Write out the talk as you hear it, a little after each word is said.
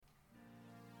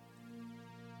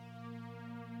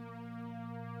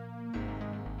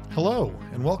Hello,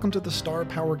 and welcome to the Star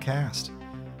Power Cast,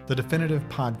 the definitive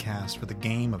podcast for the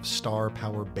game of Star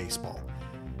Power Baseball,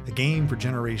 a game for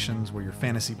generations where your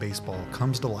fantasy baseball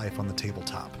comes to life on the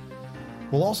tabletop.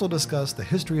 We'll also discuss the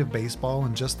history of baseball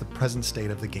and just the present state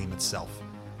of the game itself.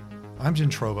 I'm Jen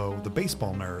Trovo, the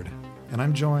baseball nerd, and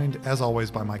I'm joined, as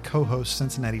always, by my co-host,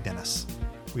 Cincinnati Dennis.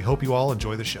 We hope you all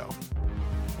enjoy the show.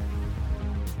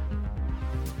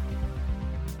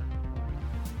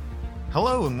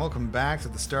 Hello and welcome back to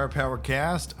the Star Power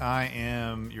Cast. I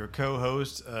am your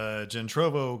co-host, Jen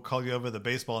Trovo, call you over the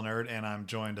baseball nerd, and I'm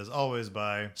joined as always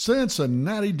by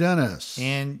Cincinnati Dennis.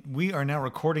 And we are now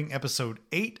recording episode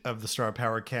 8 of the Star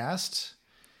Power Cast,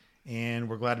 and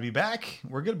we're glad to be back.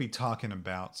 We're going to be talking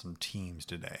about some teams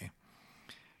today.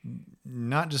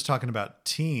 Not just talking about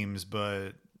teams,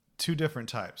 but two different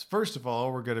types. First of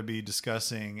all, we're going to be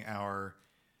discussing our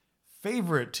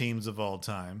favorite teams of all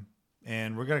time.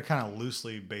 And we're going to kind of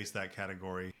loosely base that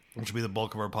category, which will be the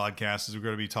bulk of our podcast, is we're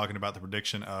going to be talking about the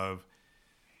prediction of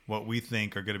what we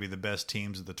think are going to be the best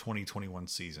teams of the 2021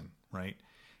 season, right?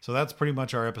 So that's pretty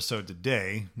much our episode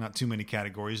today. Not too many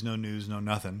categories, no news, no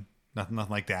nothing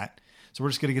like that. So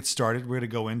we're just going to get started. We're going to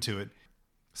go into it.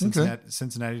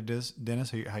 Cincinnati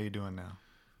Dennis, how you doing now?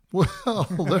 Well,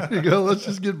 there you go. Let's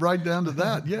just get right down to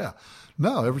that. Yeah.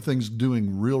 No, everything's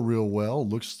doing real well.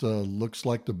 Looks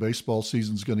like the baseball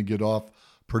season's going to get off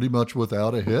pretty much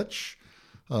without a hitch.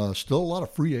 Still a lot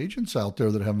of free agents out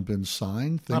there that haven't been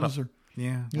signed.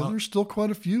 There's still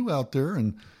quite a few out there,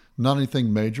 and not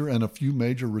anything major, and a few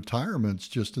major retirements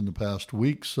just in the past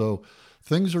week. So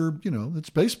things are,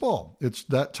 it's baseball. It's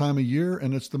that time of year,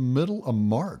 and it's the middle of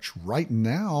March. Right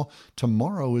now,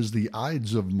 tomorrow is the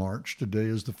Ides of March. Today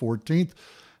is the 14th.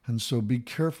 And so be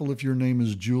careful if your name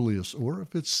is Julius or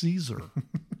if it's Caesar.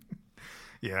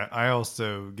 Yeah, I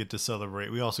also get to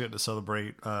celebrate. We also get to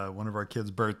celebrate one of our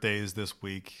kids' birthdays this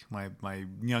week. My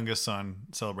youngest son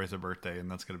celebrates a birthday, and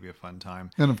that's going to be a fun time.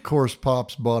 And of course,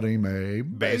 Pops bought him a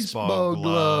baseball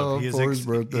glove for his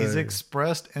birthday. He's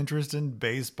expressed interest in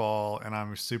baseball, and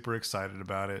I'm super excited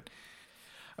about it.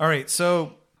 All right,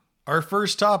 so our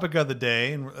first topic of the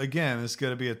day, and again, it's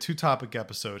going to be a 2-topic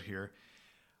episode here.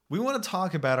 We want to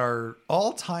talk about our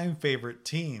all-time favorite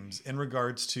teams in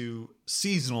regards to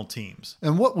seasonal teams.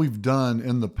 And what we've done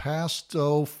in the past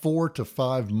 4 to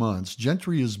 5 months,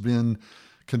 Gentry has been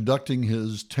conducting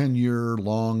his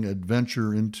 10-year-long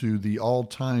adventure into the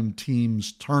all-time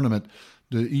teams tournament.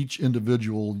 Each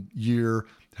individual year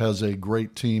has a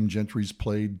great team. Gentry's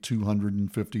played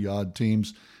 250-odd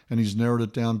teams, and he's narrowed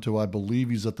it down to, I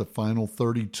believe he's at the final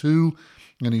 32.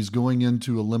 And he's going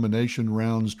into elimination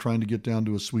rounds, trying to get down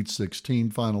to a Sweet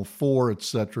 16, Final Four,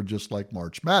 etc., just like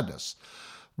March Madness.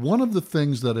 One of the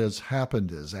things that has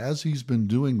happened is, as he's been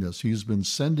doing this, he's been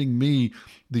sending me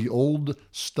the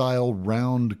old-style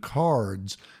round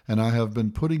cards, and I have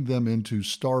been putting them into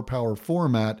Star Power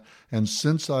format. And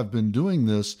since I've been doing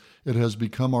this, it has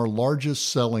become our largest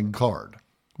selling card,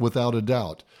 without a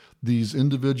doubt. These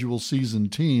individual season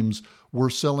teams we're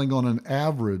selling on an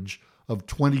average of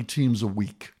 20 teams a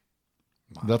week.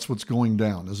 Wow. That's what's going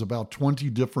down, is about 20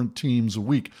 different teams a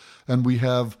week. And we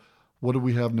have, what do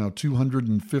we have now?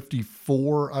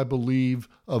 254, I believe,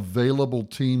 available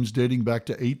teams dating back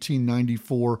to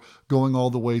 1894, going all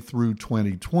the way through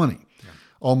 2020. Yeah.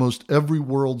 Almost every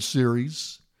World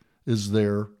Series is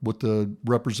there with the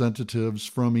representatives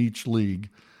from each league,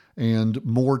 and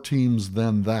more teams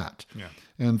than that. Yeah.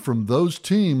 And from those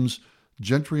teams,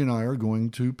 Gentry and I are going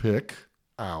to pick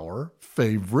our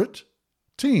favorite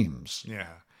teams. Yeah.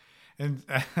 And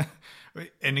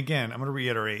again, I'm going to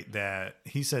reiterate that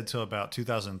he said till about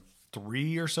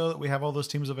 2003 or so that we have all those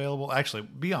teams available. Actually,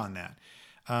 beyond that.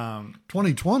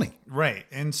 2020. Right.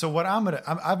 And so what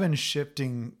I've been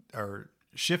shifting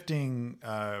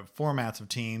formats of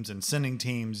teams and sending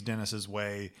teams Dennis's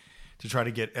way to try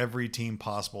to get every team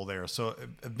possible there. So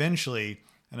eventually,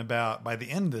 and by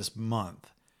the end of this month,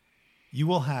 you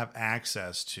will have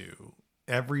access to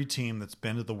every team that's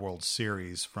been to the World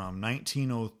Series from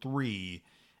 1903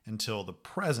 until the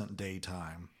present day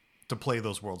time to play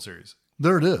those World Series.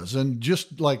 There it is. And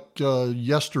just like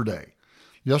yesterday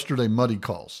Muddy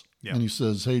calls. Yeah. And he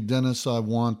says, "Hey, Dennis, I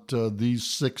want these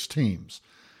 6 teams."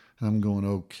 And I'm going,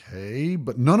 okay,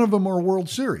 but none of them are World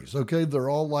Series. Okay. They're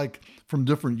all like from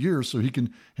different years. So he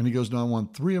goes, "No, I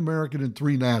want 3 American and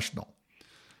 3 national."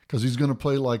 Because he's going to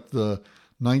play like the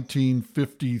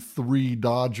 1953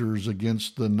 Dodgers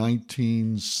against the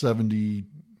 1970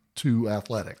 to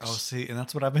athletics. Oh, see, and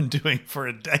that's what I've been doing for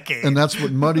a decade. And that's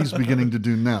what Muddy's beginning to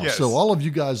do now. Yes. So all of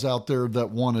you guys out there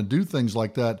that want to do things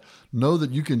like that, know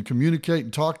that you can communicate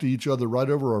and talk to each other right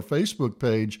over our Facebook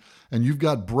page. And you've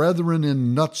got brethren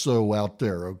in nutso out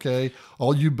there, okay?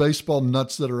 All you baseball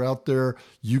nuts that are out there,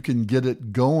 you can get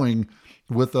it going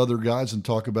with other guys and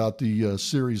talk about the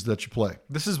series that you play.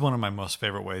 This is one of my most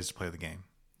favorite ways to play the game.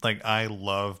 Like, I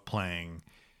love playing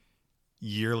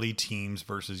yearly teams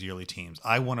versus yearly teams.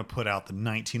 I want to put out the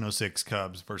 1906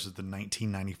 Cubs versus the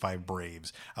 1995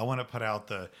 Braves. I want to put out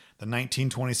the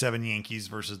 1927 Yankees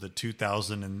versus the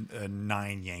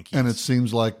 2009 Yankees. And it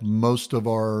seems like most of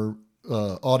our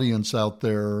audience out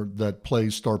there that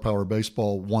plays Star Power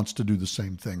Baseball wants to do the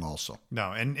same thing also.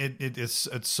 No, and it's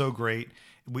so great.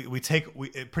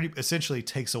 It pretty essentially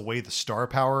takes away the star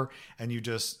power, and you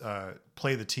just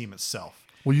play the team itself.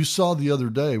 Well, you saw the other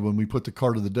day when we put the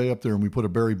card of the day up there and we put a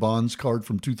Barry Bonds card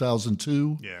from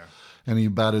 2002. Yeah. And he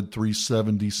batted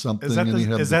 370 something.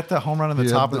 Is that the home run on the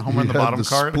top and the home run on the bottom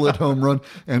card? Split home run.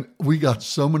 And we got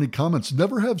so many comments.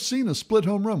 Never have seen a split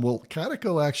home run. Well,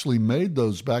 Catico actually made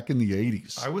those back in the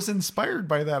 80s. I was inspired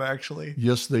by that, actually.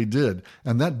 Yes, they did.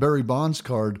 And that Barry Bonds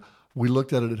card, we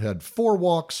looked at it. It had 4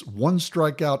 walks, 1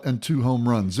 strikeout, and 2 home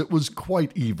runs. It was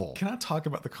quite evil. Can I talk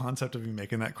about the concept of you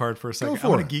making that card for a second? Go for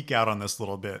I'm going it. to geek out on this a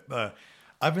little bit.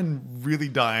 I've been really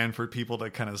dying for people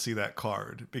to kind of see that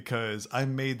card because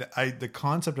the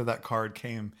concept of that card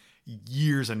came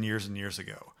years and years and years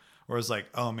ago. Where it's like,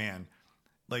 oh man,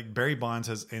 like Barry Bonds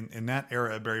has in that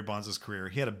era of Barry Bonds' career,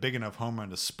 he had a big enough home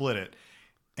run to split it.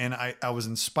 And I was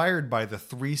inspired by the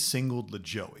 3 singled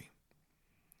LaJoey.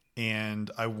 And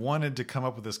I wanted to come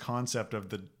up with this concept of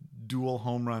the dual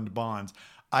home run Bonds.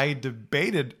 I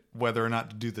debated whether or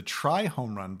not to do the tri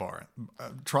home run Bonds.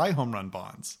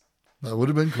 That would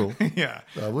have been cool. Yeah.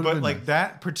 That would have but been like nice.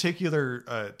 that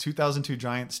particular 2002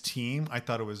 Giants team, I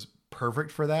thought it was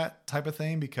perfect for that type of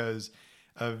thing because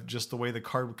of just the way the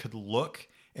card could look.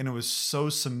 And it was so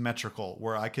symmetrical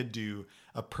where I could do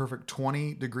a perfect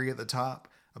 20 degree at the top,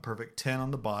 a perfect 10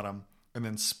 on the bottom, and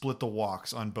then split the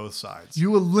walks on both sides.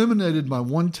 You eliminated my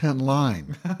 110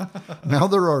 line. Now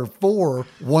there are 4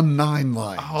 1-9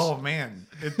 lines. Oh man.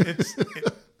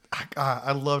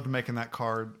 I loved making that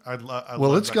card.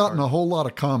 Well, it's gotten a whole lot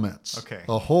of comments. Okay.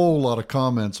 A whole lot of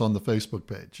comments on the Facebook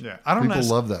page. Yeah, People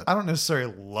love that. I don't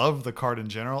necessarily love the card in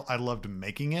general. I loved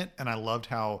making it, and I loved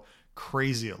how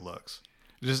crazy it looks.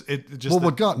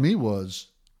 What got me was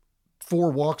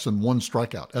 4 walks and 1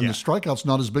 strikeout, and Yeah. the strikeout's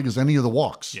not as big as any of the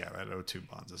walks. Yeah, right. 02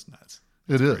 Bonds is nuts.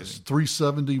 It is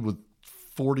 370 with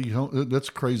 40 home. That's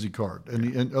a crazy card.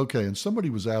 And somebody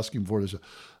was asking for this.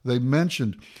 They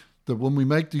mentioned that when we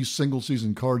make these single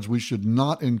season cards, we should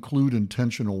not include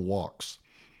intentional walks.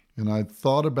 And I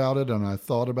thought about it and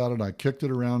I kicked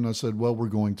it around and I said, well, we're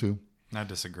going to. I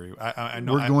disagree. I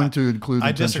know We're going to include I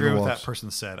intentional disagree with walks. that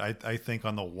person said. I think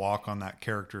on the walk on that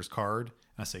character's card,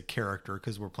 and I say character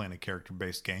because we're playing a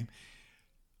character-based game,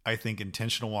 I think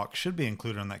intentional walks should be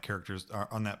included on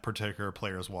that particular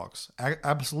player's walks.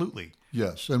 Absolutely.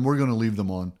 Yes, and we're going to leave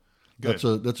them on. Good.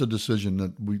 That's a decision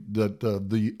that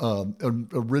the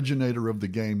originator of the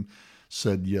game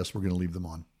said, yes, we're going to leave them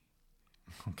on.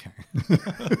 Okay.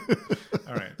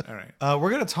 All right. We're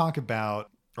going to talk about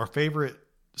our favorite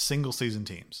single season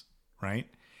teams, right?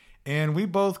 And we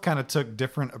both kind of took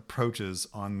different approaches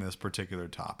on this particular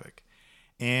topic.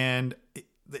 And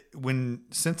when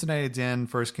Cincinnati Den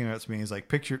first came out to me, he's like,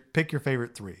 pick your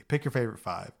favorite 3, pick your favorite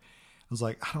 5. I was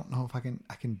like, I don't know if I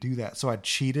can do that. So I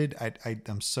cheated.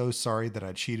 I'm so sorry that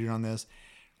I cheated on this.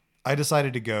 I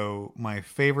decided to go my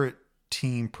favorite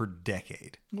team per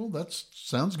decade. Well, that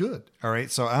sounds good. All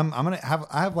right. So I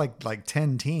have like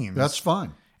 10 teams. That's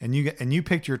fine. And you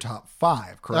picked your top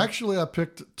 5, correct? Actually, I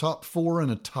picked top 4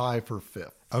 and a tie for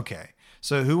 5th. Okay.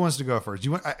 So who wants to go first?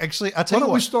 You want I'll tell Why you don't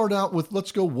what. we start out with,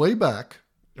 let's go way back.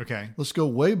 Okay. Let's go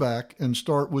way back and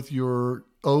start with your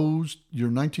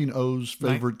 19O's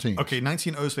favorite team. Okay,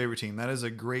 19O's favorite team. That is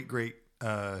a great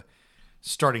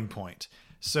starting point.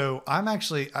 So I'm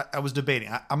actually I was debating.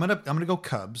 I'm gonna go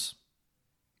Cubs.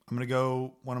 I'm gonna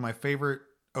go one of my favorite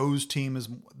O's team is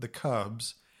the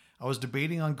Cubs. I was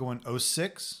debating on going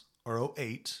 06 or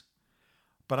 08,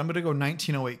 but I'm gonna go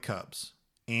 1908 Cubs.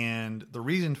 And the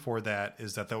reason for that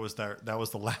is that was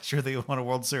the last year they won a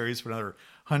World Series for another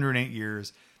 108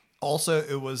 years. Also,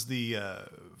 it was the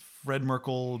Fred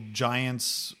Merkle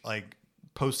Giants like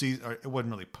postseason. Or it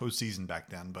wasn't really postseason back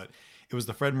then, but it was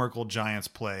the Fred Merkle Giants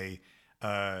play.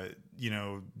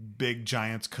 Big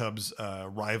Giants Cubs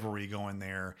rivalry going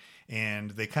there,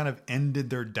 and they kind of ended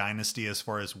their dynasty as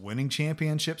far as winning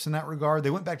championships in that regard. They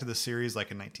went back to the series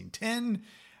like in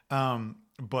 1910.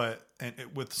 but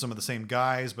with some of the same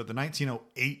guys. But the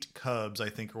 1908 Cubs, I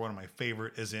think, are one of my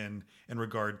favorite, as in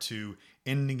regard to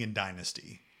ending in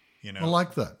dynasty. You know, I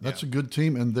like that. That's a good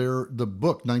team. And the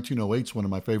book 1908 is one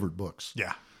of my favorite books.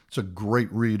 Yeah. It's a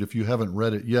great read if you haven't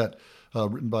read it yet.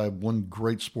 Written by one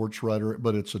great sports writer,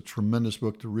 but it's a tremendous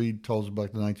book to read. Tells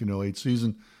about the 1908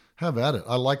 season. Have at it.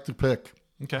 I like the pick.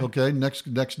 Okay. Next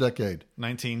decade.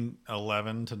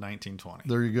 1911 to 1920.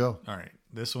 There you go. All right.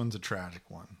 This one's a tragic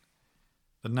one.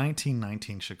 The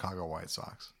 1919 Chicago White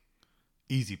Sox.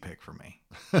 Easy pick for me.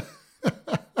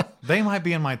 They might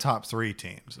be in my top 3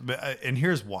 teams, and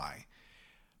here's why.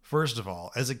 First of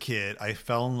all, as a kid, I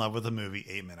fell in love with the movie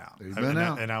 8 Men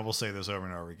Out. And I will say this over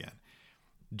and over again.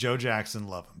 Joe Jackson,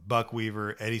 love him. Buck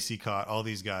Weaver, Eddie Cicotte, all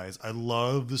these guys. I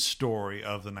love the story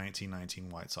of the 1919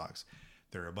 White Sox.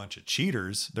 They're a bunch of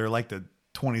cheaters. They're like the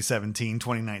 2017,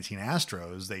 2019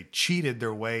 Astros. They cheated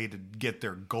their way to get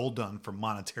their goal done for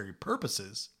monetary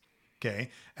purposes.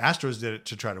 Okay. Astros did it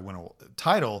to try to win a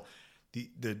title.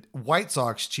 The White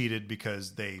Sox cheated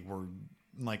because they were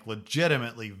like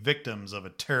legitimately victims of a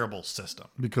terrible system.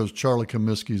 Because Charlie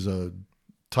Comiskey's a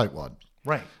tightwad.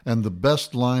 Right. And the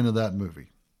best line of that movie,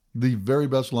 the very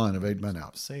best line of 8 Men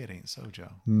Out. Say it ain't so,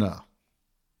 Joe. No.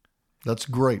 That's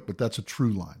great, but that's a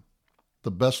true line.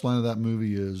 The best line of that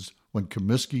movie is when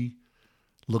Comiskey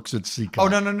looks at Cicotte. Oh,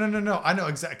 no. I know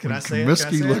exactly. Can I say it?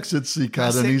 Comiskey looks at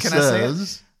Cicotte and he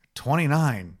says,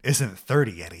 29 isn't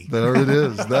 30, Eddie. There it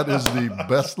is. That is the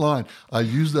best line. I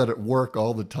use that at work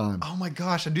all the time. Oh my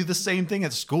gosh, I do the same thing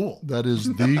at school. That is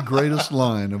the greatest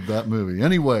line of that movie.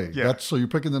 Anyway, so you're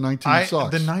picking the 19 Sox.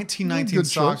 The 1919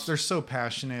 Sox, they're so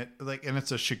passionate, and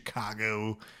it's a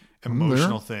Chicago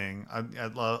emotional thing. I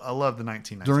love the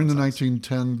 1919 During the Sox.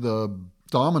 1910, the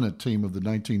dominant team of the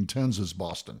 1910s is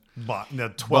Boston.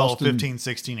 The 12, 15,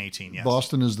 16, 18, yes.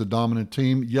 Boston is the dominant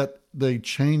team, yet they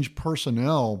change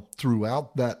personnel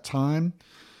throughout that time.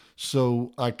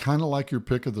 So I kind of like your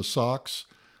pick of the Sox,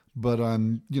 but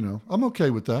I'm okay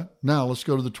with that. Now let's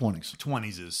go to the 20s.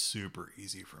 20s is super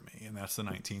easy for me, and that's the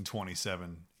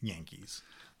 1927 Yankees.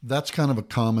 That's kind of a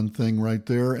common thing right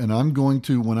there. And I'm going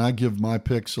to, when I give my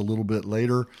picks a little bit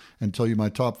later and tell you my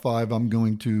top 5, I'm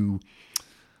going to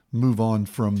move on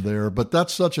from there. But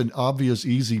that's such an obvious,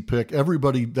 easy pick.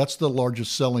 That's the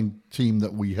largest selling team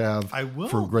that we have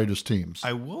for greatest teams.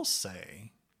 I will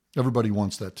say, everybody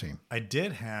wants that team. I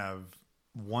did have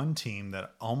one team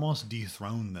that almost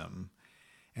dethroned them,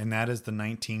 and that is the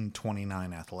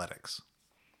 1929 Athletics.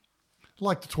 I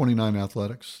like the 29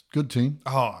 Athletics. Good team.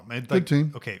 Oh, man. Good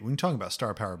team. Okay, when you talk about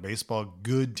Star Power Baseball,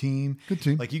 good team. Good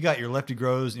team. Like, you got your Lefty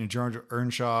Groves and your George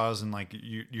Earnshaws and, like,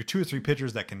 your 2 or 3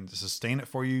 pitchers that can sustain it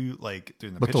for you, like,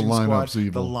 during the pitching squad. But the lineup's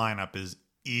evil. The lineup is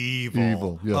evil.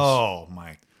 Evil, yes. Oh,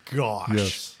 my gosh.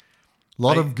 Yes. A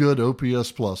lot of good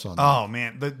OPS plus on that. Oh,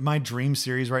 man. My dream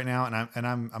series right now, and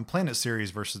I'm playing a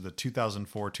series versus the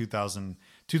 2004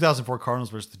 Cardinals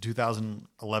versus the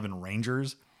 2011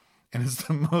 Rangers. And it's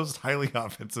the most highly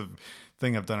offensive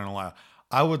thing I've done in a while.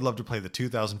 I would love to play the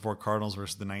 2004 Cardinals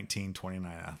versus the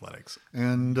 1929 Athletics.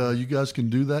 And you guys can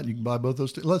do that. You can buy both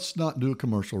those. Let's not do a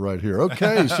commercial right here.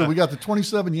 Okay, so we got the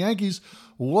 27 Yankees.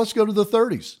 Well, let's go to the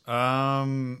 30s.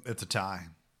 It's a tie.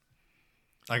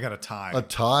 I got a tie. A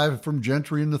tie from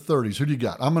Gentry in the 30s. Who do you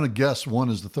got? I'm going to guess one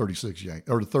is the 36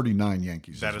 or the 39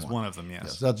 Yankees. That is one of them,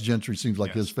 yes. That's Gentry. Seems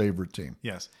like his favorite team.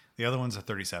 Yes. The other one's the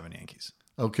 37 Yankees.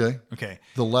 Okay.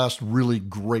 The last really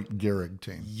great Gehrig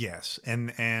team. Yes.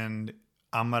 And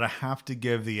I'm going to have to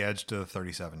give the edge to the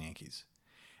 37 Yankees.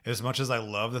 As much as I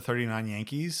love the 39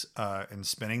 Yankees and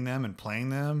spinning them and playing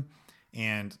them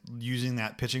and using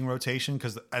that pitching rotation,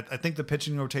 because I think the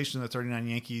pitching rotation of the 39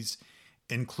 Yankees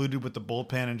included with the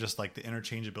bullpen and just like the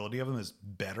interchangeability of them is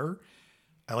better.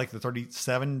 I like the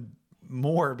 37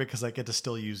 more because I get to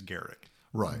still use Gehrig.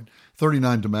 Right.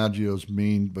 39 DiMaggio's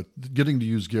mean, but getting to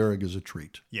use Gehrig is a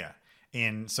treat. Yeah.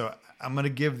 And so I'm going to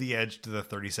give the edge to the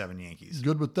 37 Yankees.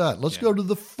 Good with that. Let's go to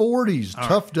the 40s.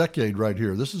 Tough decade right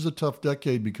here. This is a tough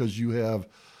decade because you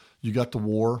got the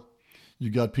war.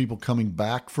 You got people coming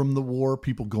back from the war,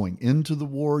 people going into the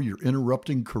war. You're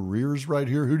interrupting careers right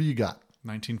here. Who do you got?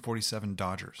 1947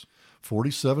 Dodgers.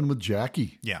 47 with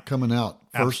Jackie coming out.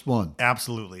 First one.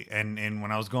 Absolutely. And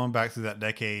when I was going back through that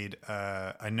decade,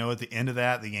 I know at the end of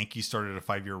that, the Yankees started a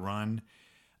 5-year run.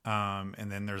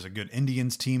 And then there's a good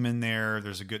Indians team in there.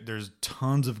 There's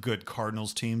tons of good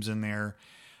Cardinals teams in there.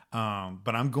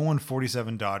 But I'm going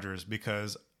 47 Dodgers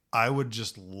because I would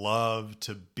just love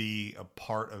to be a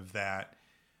part of that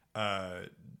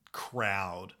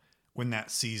crowd when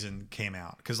that season came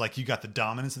out. Because like you got the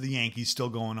dominance of the Yankees still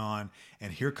going on,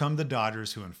 and here come the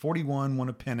Dodgers, who in 41 won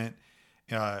a pennant,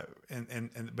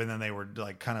 But then they were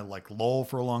like kind of like lull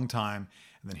for a long time,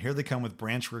 and then here they come with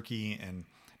Branch Rickey and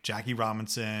Jackie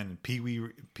Robinson and Pee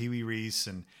Wee Reese,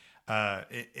 and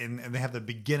they have the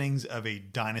beginnings of a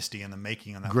dynasty in the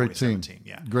making on that Great team.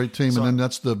 Yeah, Great team. So- and then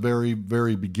that's the very,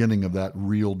 very beginning of that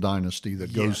real dynasty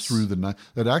that goes Yes. through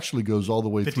that actually goes all the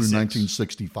way 56. through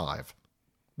 1965.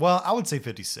 Well, I would say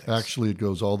 56. Actually, it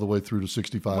goes all the way through to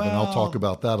 65, and I'll Well, talk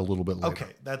about that a little bit later.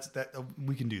 Okay, that's that.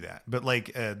 We can do that. But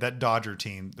like that Dodger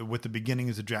team with the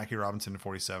beginnings of Jackie Robinson in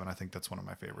 47, I think that's one of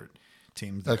my favorite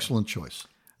teams. there. Excellent choice.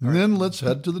 And then let's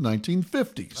head to the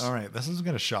 1950s. All right, this is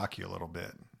going to shock you a little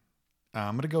bit.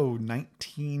 I'm going to go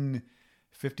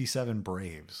 1957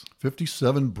 Braves.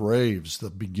 57 Braves, the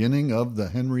beginning of the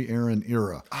Henry Aaron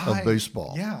era of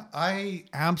baseball. Yeah, I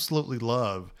absolutely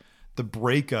love the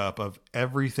breakup of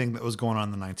everything that was going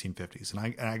on in the 1950s.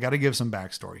 And I got to give some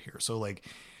backstory here. So like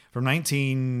from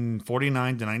 1949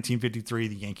 to 1953,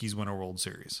 the Yankees win a World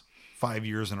Series 5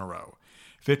 years in a row.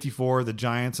 54, the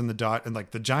Giants and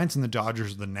the Giants and the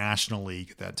Dodgers are the National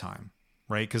League at that time,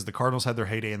 right? Because the Cardinals had their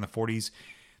heyday in the 40s.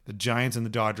 The Giants and the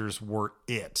Dodgers were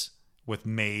it, with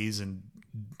Mays and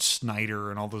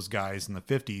Snyder and all those guys in the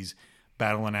 50s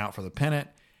battling out for the pennant.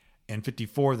 And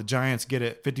 54, the Giants get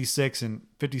it. 56,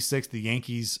 the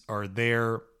Yankees are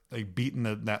there. They've beaten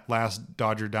that last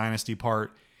Dodger dynasty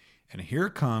part. And here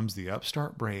comes the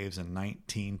upstart Braves in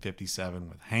 1957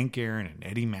 with Hank Aaron and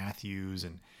Eddie Matthews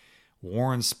and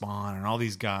Warren Spahn and all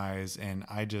these guys. And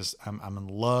I'm in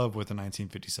love with the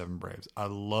 1957 Braves. I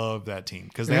love that team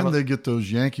because they get those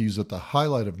Yankees at the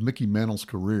highlight of Mickey Mantle's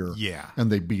career. Yeah.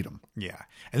 And they beat them. Yeah.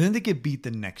 And then they get beat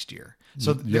the next year.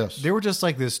 So Yes. they were just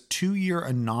like this 2-year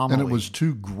anomaly. And it was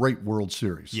 2 great World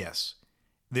Series. Yes.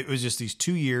 It was just these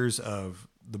 2 years of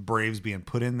the Braves being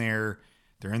put in there.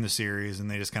 They're in the series and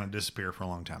they just kind of disappear for a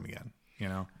long time again, you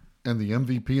know? And the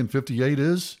MVP in 58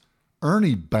 is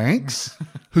Ernie Banks,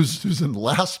 who's in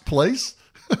last place.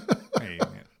 Hey,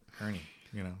 Ernie,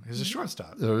 you know, he's a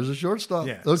shortstop. There's a shortstop.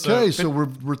 Yeah. Okay, So- so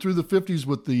we're through the 50s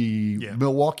with the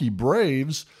Milwaukee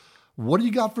Braves. What do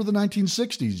you got for the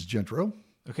 1960s, Gentro?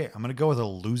 Okay, I'm going to go with a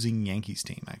losing Yankees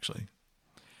team, actually.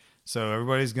 So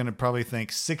everybody's going to probably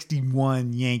think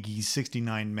 61 Yankees,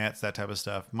 69 Mets, that type of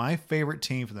stuff. My favorite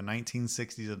team for the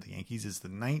 1960s of the Yankees is the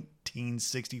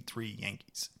 1963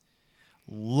 Yankees.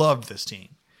 Loved this team.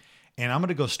 And I'm going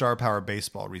to go star power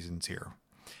baseball reasons here.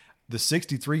 The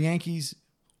 63 Yankees,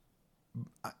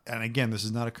 and again, this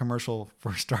is not a commercial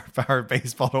for star power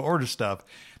baseball to order stuff.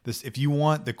 If you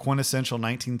want the quintessential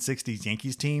 1960s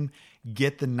Yankees team,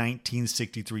 get the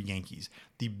 1963 Yankees.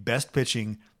 The best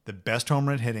pitching, the best home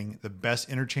run hitting, the best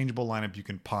interchangeable lineup you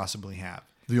can possibly have.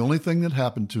 The only thing that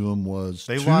happened to them was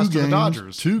They lost to the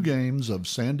Dodgers. 2 games of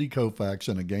Sandy Koufax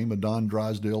and a game of Don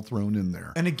Drysdale thrown in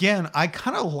there. And again, I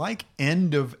kind of like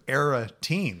end of era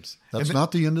teams. That's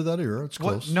not the end of that era. It's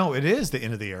close. No, it is the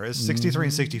end of the era. It's 63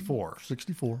 and 64.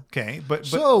 64. Okay, but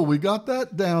So we got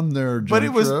that down there, Gentro. but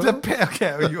it was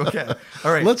okay.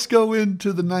 All right. Let's go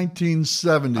into the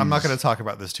 1970s. I'm not going to talk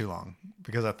about this too long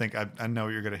because I think I know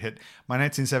you're going to hit. My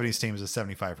 1970s team is the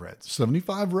 75 Reds.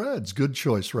 75 Reds. Good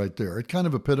choice right there. It kind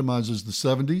of epitomizes the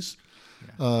 70s.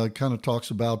 Kind of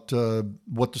talks about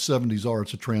what the 70s are.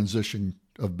 It's a transition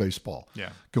of baseball. Yeah.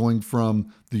 Going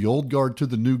from the old guard to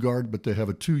the new guard, but they have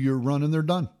a 2-year run and they're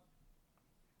done.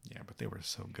 Yeah, but they were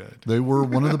so good. They were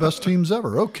one of the best teams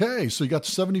ever. Okay, so you got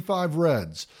 75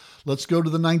 Reds. Let's go to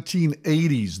the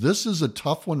 1980s. This is a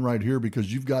tough one right here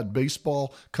because you've got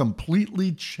baseball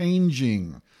completely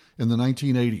changing in the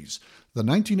 1980s. The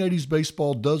 1980s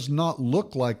baseball does not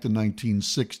look like the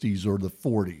 1960s or the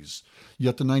 40s.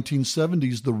 Yet the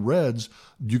 1970s, the Reds,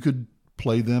 you could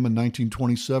play them in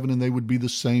 1927 and they would be the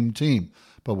same team.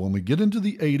 But when we get into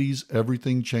the 80s,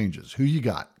 everything changes. Who you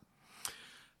got?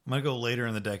 I'm going to go later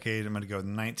in the decade. I'm going to go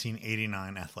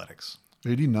 1989 Athletics.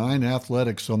 89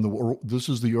 Athletics on the this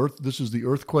is the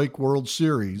Earthquake World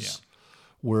Series,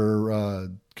 where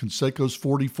Canseco's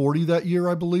 40-40 that year,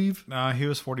 I believe. No, he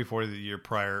was 40-40 the year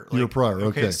prior. Year prior,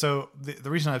 okay. So the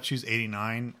reason I choose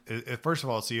 89, first of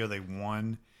all, it's the year they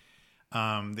won.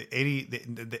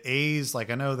 The A's, like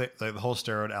I know that the whole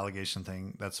steroid allegation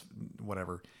thing, that's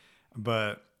whatever.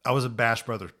 But I was a Bash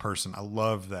Brothers person. I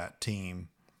loved that team.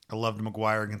 I loved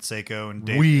McGuire, Canseco, and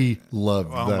Dave. We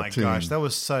loved Oh that my team. gosh, that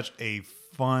was such a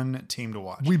fun team to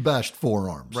watch. We bashed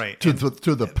forearms. Right. To And-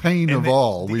 the pain of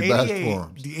all, we bashed 88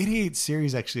 forearms. The 88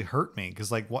 series actually hurt me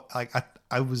because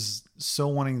I was so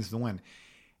wanting this to win.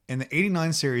 And the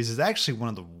 89 series is actually one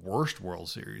of the worst World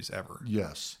Series ever.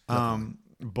 Yes.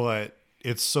 But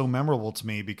it's so memorable to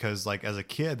me because like as a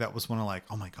kid, that was one of like,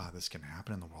 oh my God, this can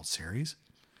happen in the World Series.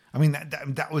 I mean,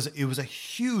 that was a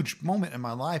huge moment in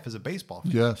my life as a baseball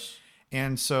fan. Yes.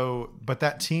 And so, but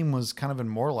that team was kind of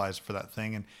immortalized for that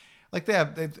thing. And like they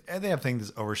have things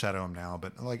that overshadow them now,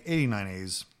 but like 89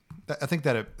 A's, I think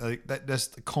that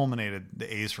just culminated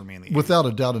the A's for me in the 80s. Without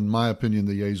a doubt, in my opinion,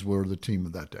 the A's were the team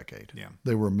of that decade. Yeah.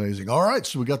 They were amazing. All right,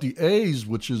 so we got the A's,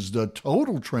 which is the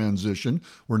total transition.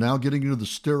 We're now getting into the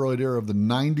steroid era of the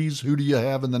 90s. Who do you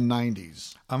have in the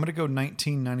 90s? I'm going to go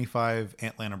 1995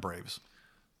 Atlanta Braves.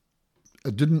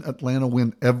 Didn't Atlanta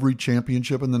win every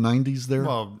championship in the 90s there?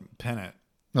 Well, pennant.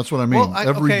 That's what I mean. Well,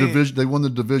 every okay. division, they won the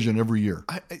division every year.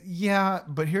 Yeah,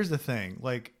 but here's the thing.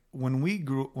 Like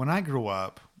when I grew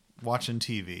up watching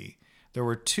TV, there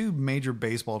were two major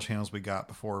baseball channels we got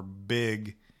before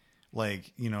big,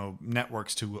 like,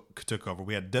 networks took over.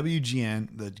 We had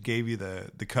WGN that gave you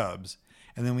the Cubs,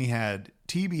 and then we had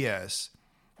TBS,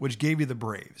 which gave you the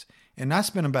Braves. And I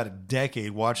spent about a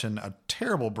decade watching a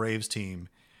terrible Braves team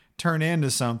turn into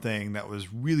something that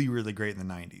was really, really great in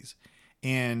the 90s.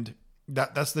 And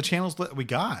that's the channels that we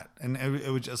got. And it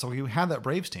was just, so we had that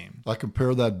Braves team. I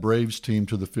compare that Braves team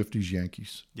to the 50s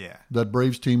Yankees. Yeah. That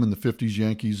Braves team and the 50s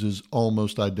Yankees is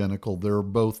almost identical. They're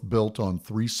both built on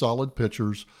three solid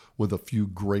pitchers with a few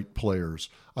great players.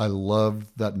 I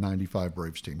love that 95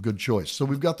 Braves team. Good choice. So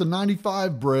we've got the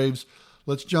 95 Braves.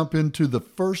 Let's jump into the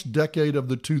first decade of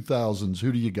the 2000s.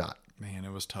 Who do you got? Man,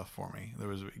 it was tough for me.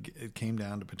 It came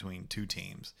down to between two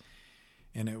teams,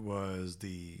 and it was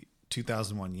the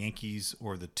 2001 Yankees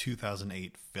or the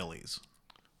 2008 Phillies.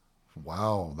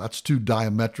 Wow, that's two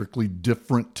diametrically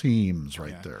different teams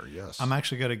right there. Yes. I'm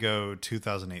actually going to go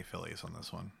 2008 Phillies on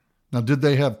this one. Now, did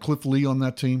they have Cliff Lee on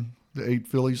that team? The 8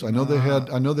 Phillies? I know they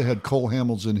had Cole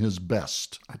Hamels in his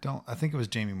best. I think it was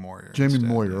Jamie Moyer. Jamie instead.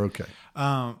 Moyer, okay.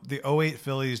 The 08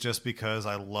 Phillies, just because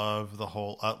I love the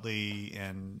whole Utley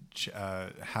and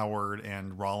Howard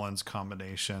and Rollins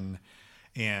combination.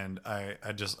 And I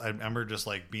remember just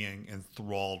like being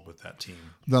enthralled with that team.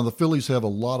 Now, the Phillies have a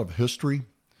lot of history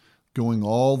going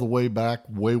all the way back,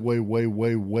 way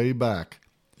back.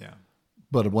 Yeah.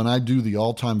 But when I do the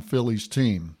all-time Phillies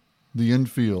team, the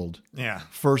infield,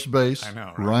 first base, I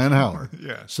know, right? Ryan Howard,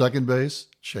 Yeah. second base,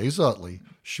 Chase Utley,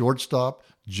 shortstop,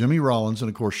 Jimmy Rollins, and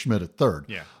of course Schmidt at third.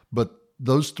 Yeah. But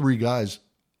those three guys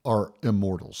are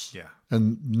immortals. Yeah.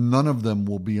 And none of them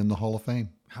will be in the Hall of Fame.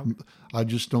 I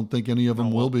just don't think any of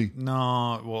them will be.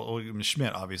 No, well,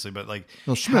 Schmidt obviously, but like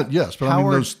Schmidt, yes, but I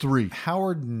mean those three.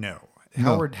 Howard, no.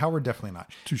 Howard definitely not.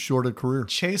 Too short a career.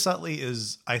 Chase Utley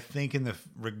is, I think, in the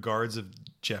regards of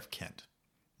Jeff Kent.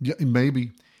 Yeah,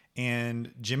 maybe.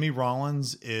 And Jimmy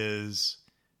Rollins is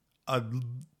a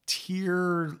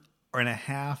tier and a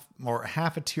half, or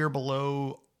half a tier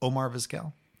below Omar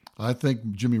Vizquel. I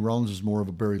think Jimmy Rollins is more of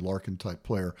a Barry Larkin type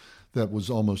player that was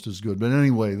almost as good. But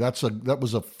anyway, that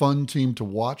was a fun team to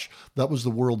watch. That was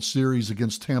the World Series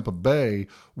against Tampa Bay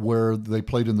where they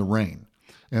played in the rain.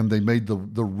 And they made the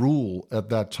rule at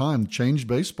that time, changed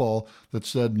baseball, that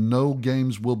said no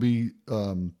games will be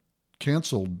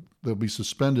canceled. They'll be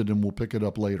suspended and we'll pick it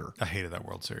up later. I hated that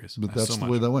World Series. But that's the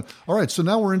way that went. All right, so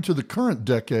now we're into the current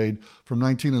decade from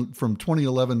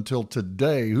 2011 till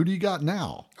today. Who do you got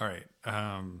now? All right.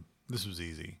 This was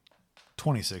easy.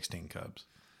 2016 Cubs.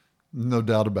 No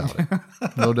doubt about it.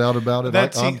 No doubt about it.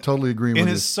 I'm totally agreeing with you.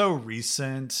 And it's so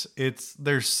recent.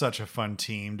 There's such a fun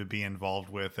team to be involved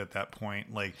with at that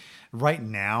point. Like right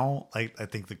now, I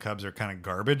think the Cubs are kind of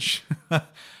garbage.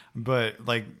 But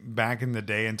like back in the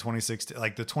day in 2016,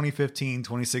 like the 2015,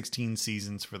 2016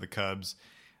 seasons for the Cubs,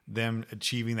 them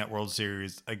achieving that World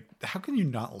Series, like how can you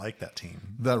not like that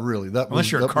team? Unless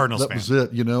you're a Cardinals fan. That was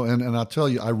it, and I tell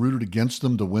you, I rooted against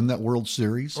them to win that World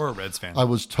Series. Or a Reds fan. I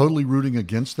was totally rooting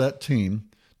against that team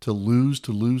to lose.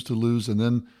 And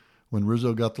then when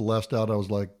Rizzo got the last out, I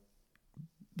was like,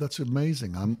 that's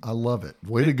amazing. I love it.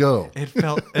 Way to go. It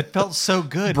felt so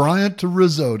good. Bryant to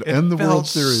Rizzo to end the World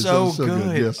Series. So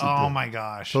good. Yes, oh my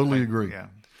gosh. Totally agree. Yeah.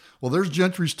 Well, there's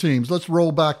Gentry's teams. Let's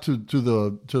roll back to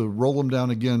roll them down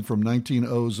again from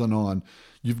 1900s and on.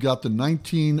 You've got the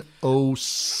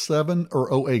 1907 or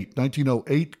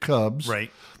 1908 Cubs. Right.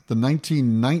 The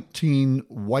 1919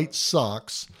 White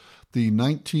Sox, the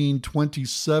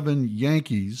 1927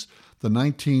 Yankees, the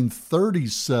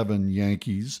 1937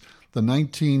 Yankees, the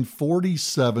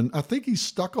 1947, I think he's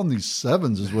stuck on these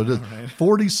sevens is what it is, right.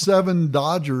 47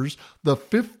 Dodgers, the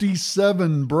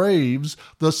 57 Braves,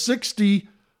 the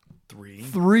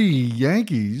 63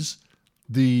 Yankees,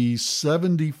 the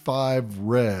 75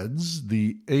 Reds,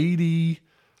 the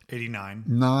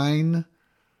 89,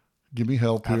 give me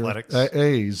help here. Athletics.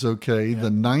 A's, okay, the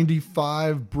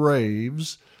 95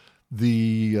 Braves,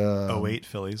 the 08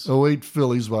 Phillies. '08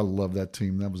 Phillies. Well, I love that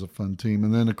team. That was a fun team.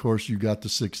 And then, of course, you got the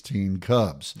 16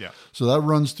 Cubs. Yeah. So that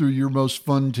runs through your most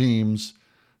fun teams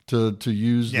to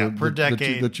use per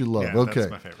decade. that you love. Yeah, okay.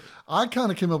 that's my favorite. I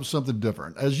kind of came up with something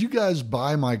different. As you guys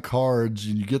buy my cards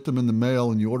and you get them in the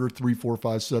mail and you order 3, 4,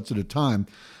 5 sets at a time,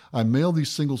 I mail these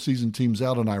single season teams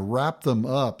out and I wrap them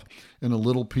up in a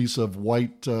little piece of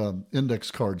white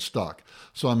index card stock.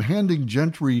 So I'm handing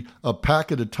Gentry a pack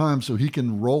at a time so he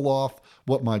can roll off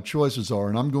what my choices are.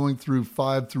 And I'm going through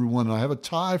 5 through 1. And I have a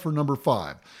tie for number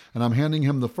 5. And I'm handing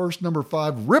him the first number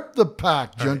 5. Rip the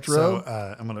pack, Gentro. Right,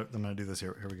 so I'm gonna do this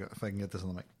here. Here we go. If I can get this on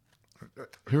the mic.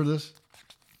 Hear this?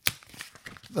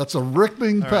 That's a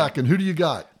ripping pack. Right. And who do you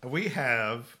got? We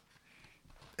have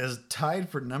as tied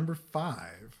for number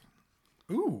 5.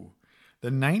 Ooh, the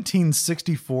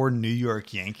 1964 New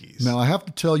York Yankees. Now, I have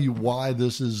to tell you why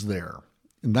this is there.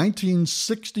 In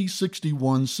 1960,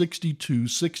 61, 62,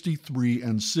 63,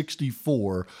 and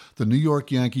 64, the New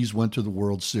York Yankees went to the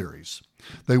World Series.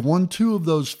 They won 2 of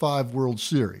those 5 World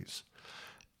Series.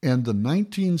 And the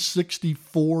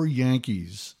 1964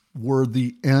 Yankees were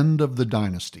the end of the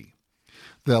dynasty.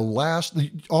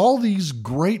 All these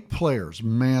great players,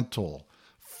 Mantle,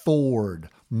 Ford,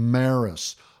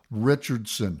 Maris,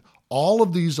 Richardson, all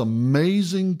of these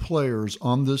amazing players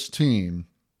on this team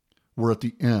were at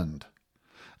the end.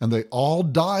 And they all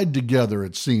died together,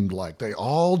 it seemed like. They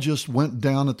all just went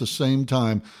down at the same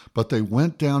time, but they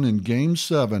went down in Game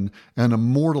 7 and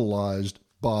immortalized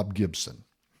Bob Gibson.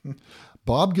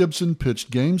 Bob Gibson pitched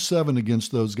Game 7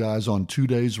 against those guys on 2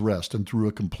 days' rest and threw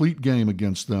a complete game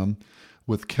against them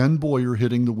with Ken Boyer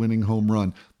hitting the winning home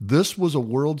run. This was a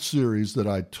World Series that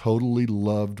I totally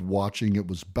loved watching. It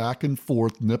was back and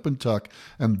forth, nip and tuck.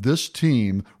 And this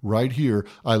team right here,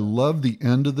 I love the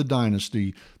end of the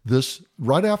dynasty.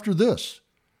 Right after this,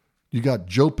 you got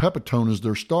Joe Pepitone as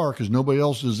their star because nobody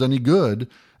else is any good,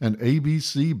 and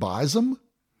ABC buys them?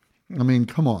 I mean,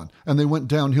 come on. And they went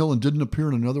downhill and didn't appear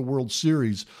in another World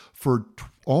Series for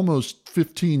almost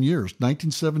 15 years.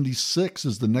 1976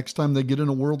 is the next time they get in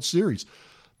a World Series.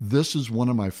 This is one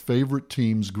of my favorite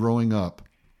teams growing up,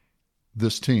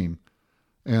 this team.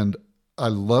 And I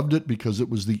loved it because it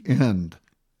was the end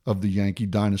of the Yankee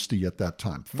dynasty at that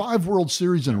time. 5 World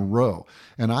Series in a row.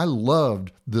 And I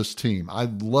loved this team. I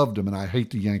loved them, and I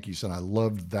hate the Yankees, and I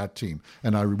loved that team.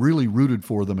 And I really rooted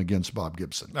for them against Bob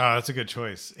Gibson. Oh, that's a good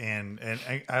choice. And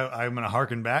I'm going to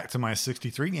harken back to my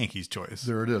 63 Yankees choice.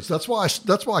 There it is. That's why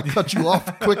I cut you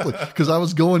off quickly, because I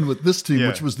was going with this team,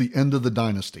 which was the end of the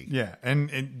dynasty. Yeah, and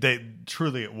they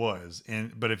truly it was.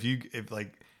 But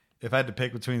if I had to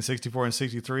pick between 64 and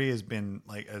 63, has been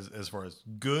like as far as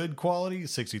good quality,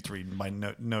 63 by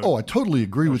no. Oh, I totally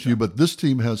agree with you, but this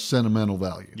team has sentimental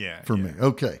value for me.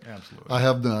 Okay. Absolutely. I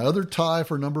have the other tie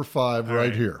for number 5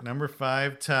 right here. Number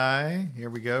 5 tie. Here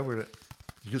we go. We're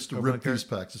just to rip these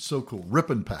packs. It's so cool.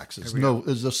 Ripping packs. It's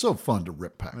so fun to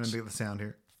rip packs. I'm going to get the sound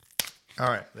here. All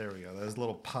right. There we go. There's a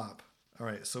little pop. All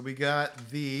right. So we got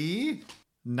the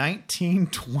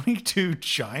 1922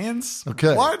 Giants.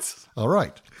 Okay. What? All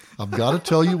right. I've got to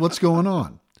tell you what's going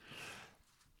on.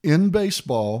 In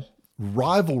baseball,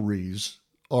 rivalries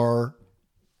are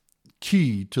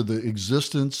key to the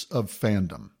existence of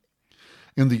fandom.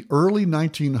 In the early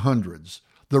 1900s,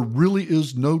 there really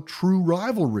is no true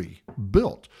rivalry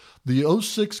built. The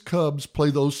 06 Cubs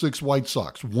play the 06 White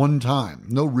Sox one time.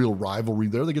 No real rivalry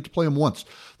there. They get to play them once.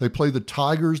 They play the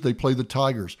Tigers. They play the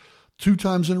Tigers 2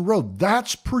 times in a row.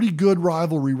 That's pretty good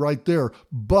rivalry right there.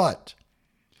 But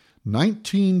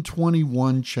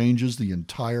 1921 changes the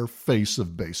entire face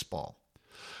of baseball.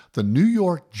 The New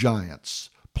York Giants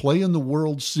play in the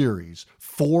World Series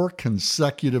 4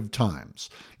 consecutive times,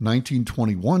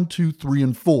 1921, 2, 3,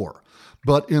 and 4.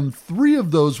 But in 3 of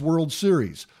those World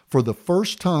Series, for the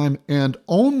first time and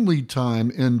only time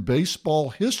in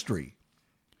baseball history,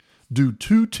 do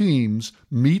 2 teams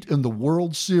meet in the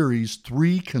World Series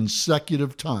 3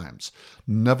 consecutive times.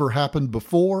 Never happened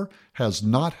before, has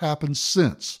not happened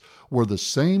since, where the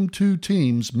same 2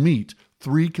 teams meet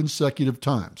 3 consecutive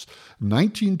times.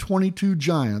 1922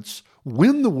 Giants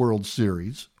win the World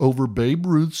Series over Babe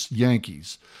Ruth's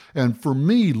Yankees. And for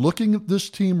me, looking at this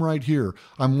team right here,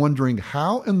 I'm wondering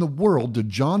how in the world did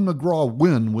John McGraw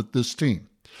win with this team?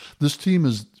 This team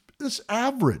is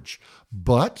average,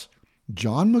 but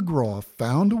John McGraw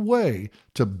found a way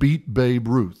to beat Babe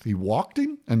Ruth. He walked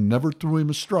him and never threw him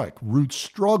a strike. Ruth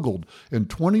struggled in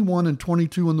 21 and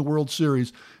 22 in the World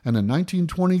Series, and in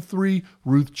 1923,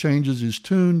 Ruth changes his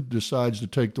tune, decides to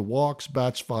take the walks,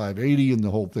 bats .580, and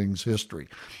the whole thing's history.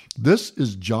 This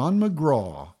is John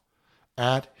McGraw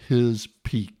at his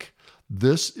peak.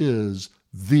 This is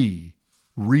the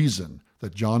reason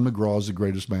that John McGraw is the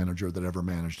greatest manager that ever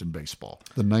managed in baseball.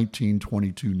 The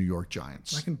 1922 New York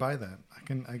Giants. I can buy that.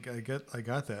 I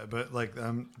got that. But like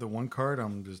the one card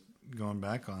I'm just going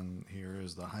back on here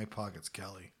is the High Pockets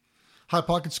Kelly. High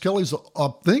Pockets Kelly's, I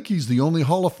think he's the only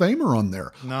Hall of Famer on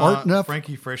there. No, Art Neff,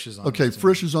 Frankie Frisch is on. Okay, this team.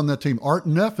 Frisch is on that team. Art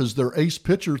Neff is their ace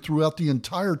pitcher throughout the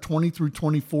entire 20 through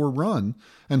 24 run.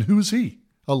 And who's he?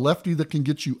 A lefty that can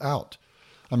get you out.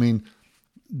 I mean,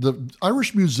 the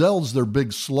Irish Muzel's their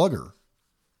big slugger,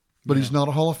 but he's not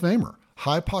a Hall of Famer.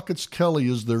 High Pockets Kelly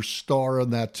is their star on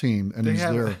that team, and he's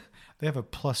there. They have a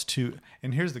 +2.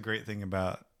 And here's the great thing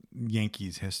about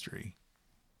Yankees history.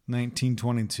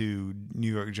 1922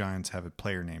 New York Giants have a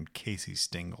player named Casey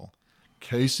Stengel.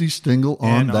 Casey Stengel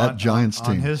on that Giants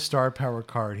team. On his star power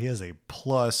card, he has a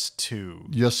 +2.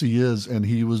 Yes, he is, and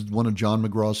he was one of John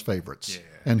McGraw's favorites. Yeah.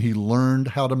 And he learned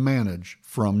how to manage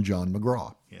from John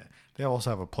McGraw. Yeah. They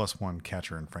also have a +1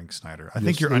 catcher in Frank Snyder. I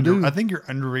Yes, think they do. I think you're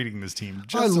underrating this team.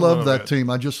 I love that team.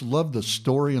 I just love the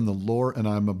story and the lore, and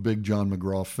I'm a big John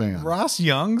McGraw fan. Ross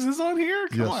Youngs is on here?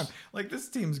 Come Yes. on. Like, this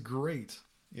team's great.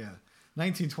 Yeah.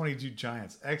 1922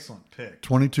 Giants. Excellent pick.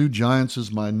 22 Giants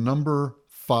is my number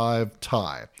 5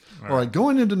 tie. All right,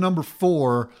 going into number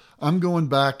 4, I'm going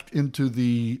back into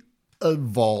the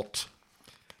vault.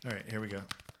 All right, here we go.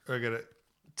 We're going to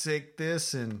take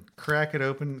this and crack it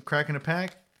open, cracking a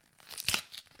pack.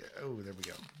 Oh, there we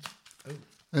go.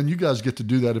 And you guys get to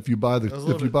do that if you buy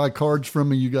buy cards from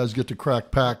me. You guys get to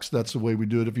crack packs. That's the way we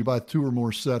do it. If you buy 2 or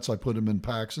more sets, I put them in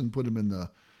packs and put them in the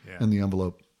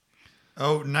envelope.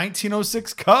 Oh,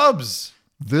 1906 Cubs.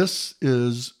 This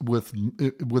is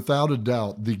without a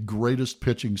doubt the greatest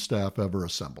pitching staff ever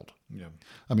assembled. Yeah.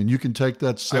 I mean, you can take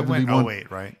that 71. I went 08,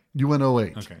 right? You went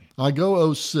 08. Okay. I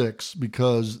go 06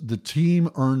 because the team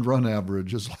earned run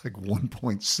average is like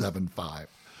 1.75.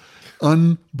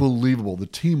 Unbelievable. The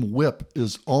team whip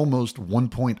is almost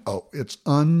 1.0. It's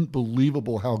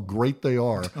unbelievable how great they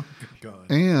are. Oh, good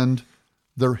God. And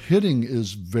their hitting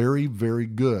is very, very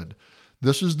good.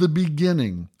 This is the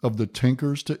beginning of the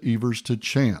Tinkers to Evers to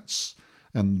Chance.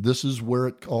 And this is where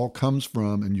it all comes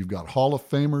from. And you've got Hall of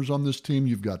Famers on this team.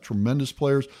 You've got tremendous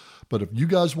players. But if you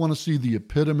guys want to see the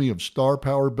epitome of star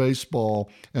power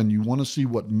baseball and you want to see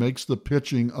what makes the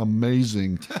pitching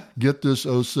amazing, get this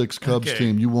 06 Cubs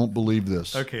team. You won't believe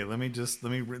this. Okay, let me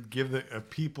give the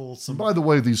people some. By the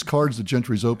way, these cards that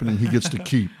Gentry's opening, he gets to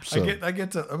keep. So. I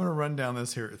get to. I'm going to run down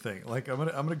this here thing. Like I'm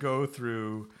going to go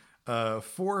through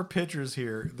 4 pitchers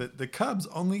here. The Cubs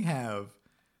only have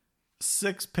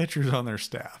 6 pitchers on their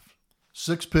staff.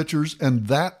 6 pitchers, and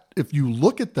that, if you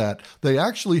look at that, they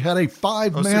actually had a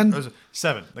 5-man.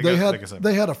 7. They had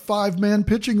a 5-man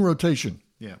pitching rotation.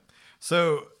 Yeah.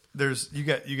 So you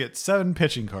get 7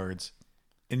 pitching cards,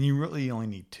 and you really only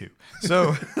need 2.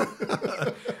 So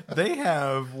they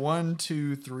have 4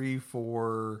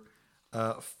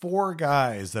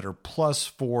 guys that are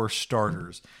 +4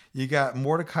 starters. You got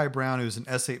Mordecai Brown, who's an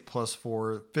S8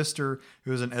 +4, Pfister,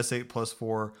 who's an S8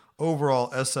 +4, overall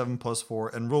S7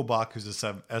 +4, and Rulbach, who's a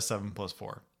S7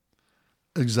 +4.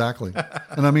 Exactly.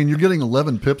 And I mean, you're getting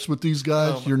 11 pips with these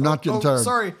guys. You're not getting tired.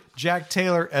 Sorry, Jack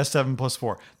Taylor, S7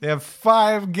 +4. They have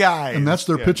 5 guys. And that's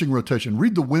their pitching rotation.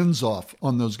 Read the wins off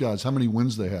on those guys, how many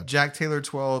wins they had. Jack Taylor,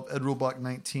 12, Ed Rulbach,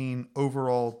 19,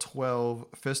 overall 12,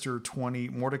 Pfister, 20,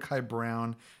 Mordecai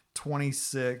Brown,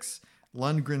 26,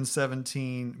 Lundgren,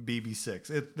 17, BB, 6.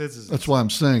 That's why I'm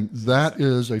saying that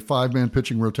is a 5-man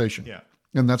pitching rotation. Yeah.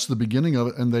 And that's the beginning of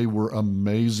it. And they were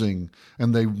amazing.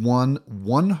 And they won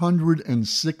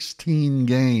 116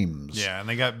 games. Yeah, and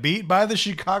they got beat by the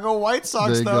Chicago White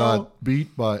Sox, They got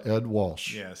beat by Ed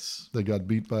Walsh. Yes. They got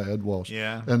beat by Ed Walsh.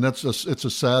 Yeah. And it's a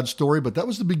sad story, but that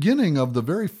was the beginning of the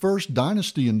very first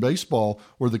dynasty in baseball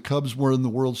where the Cubs were in the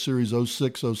World Series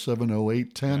 06, 07,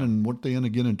 08, 10, and weren't they in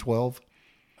again in 12?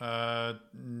 Yeah.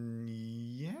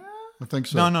 I think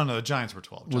so. No. The Giants were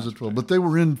 12. Was it 12? But they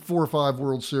were in 4 or 5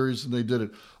 World Series and they did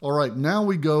it. All right, now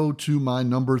we go to my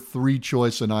number 3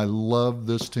 choice, and I love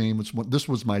this team. This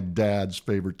was my dad's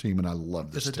favorite team, and I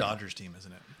love this team. It's a Dodgers team,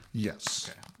 isn't it? Yes.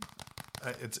 Okay.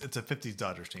 It's a 50s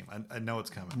Dodgers team. I know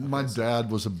it's coming. My dad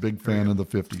was a big fan of the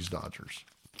 50s Dodgers.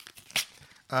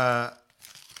 I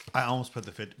almost put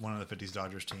one of the 50s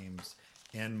Dodgers teams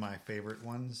in my favorite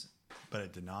ones, but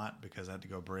it did not because I had to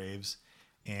go Braves.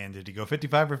 And did he go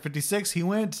 55 or 56? He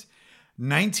went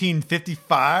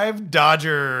 1955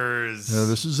 Dodgers. Yeah,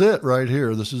 this is it right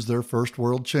here. This is their first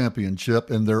world championship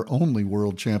and their only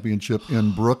world championship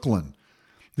in Brooklyn.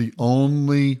 The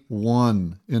only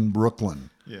one in Brooklyn.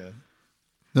 Yeah.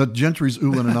 Now, Gentry's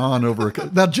oohing and ahhing over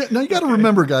it. Now you got to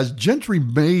remember, guys, Gentry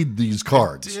made these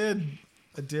cards. Did.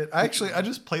 I did. I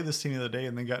just played this team the other day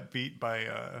and they got beat by.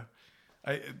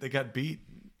 They got beat.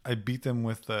 I beat them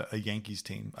with a Yankees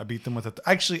team. I beat them with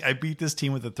I beat this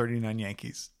team with the 39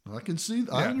 Yankees. I can see.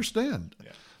 I understand.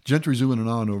 Yeah. Gentry's oohing and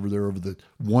on over there over the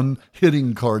one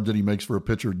hitting card that he makes for a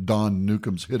pitcher. Don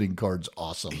Newcomb's hitting card's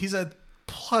awesome. He's a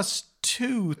 +2,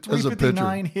 As a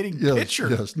 359 hitting pitcher.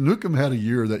 Yes, Newcomb had a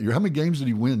year that year. How many games did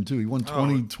he win, too? He won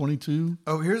 20, 22?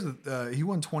 Oh, here's he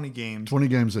won 20 games. 20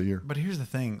 games that year. But here's the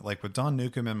thing, like with Don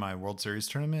Newcomb in my World Series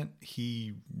tournament,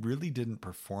 he really didn't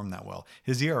perform that well.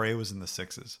 His ERA was in the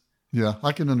 6s. Yeah,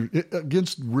 I can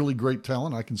against really great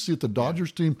talent. I can see it. The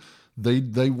Dodgers team,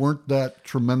 they weren't that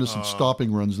tremendous at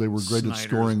stopping runs. They were great at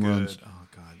scoring runs. Oh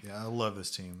God, yeah, I love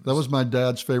this team. That was my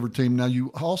dad's favorite team. Now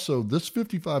you also this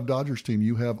 55 Dodgers team,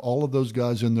 you have all of those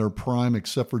guys in their prime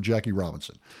except for Jackie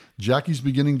Robinson. Jackie's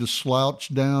beginning to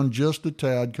slouch down just a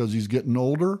tad because he's getting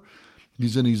older.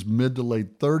 He's in his mid to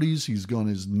late 30s. He's gone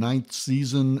his 9th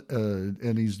season,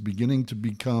 and he's beginning to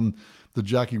become the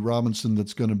Jackie Robinson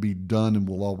that's going to be done and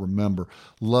we'll all remember.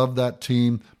 Love that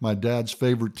team, my dad's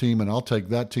favorite team, and I'll take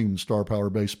that team in Star Power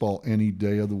Baseball any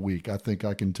day of the week. I think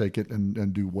I can take it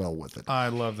and do well with it. I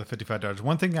love the 55 Dodgers.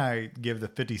 One thing I give the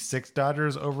 56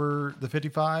 Dodgers over the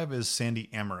 55 is Sandy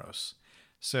Amoros.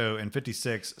 So in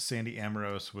 56, Sandy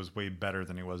Amoros was way better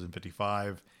than he was in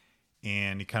 55,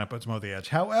 and he kind of puts him over the edge.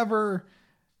 However,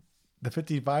 the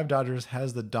 55 Dodgers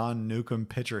has the Don Newcomb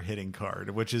pitcher hitting card,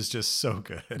 which is just so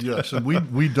good. Yes, and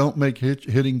we don't make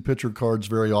hitting pitcher cards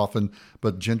very often,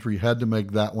 but Gentry had to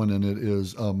make that one, and it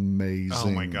is amazing. Oh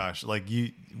my gosh! Like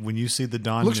when you see the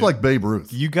Don, looks like Babe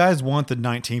Ruth. You guys want the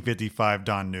 1955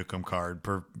 Don Newcomb card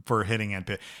for hitting and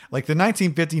pitch. Like the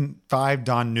 1955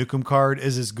 Don Newcomb card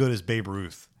is as good as Babe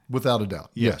Ruth, without a doubt.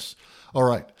 Yes. All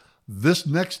right. This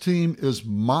next team is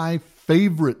my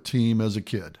favorite team as a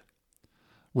kid.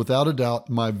 Without a doubt,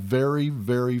 my very,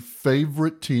 very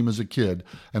favorite team as a kid.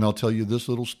 And I'll tell you this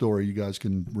little story. You guys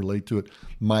can relate to it.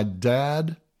 My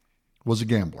dad was a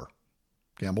gambler,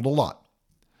 gambled a lot.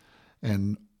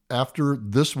 And after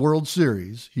this World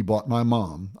Series, he bought my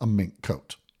mom a mink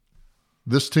coat.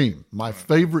 This team, my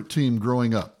favorite team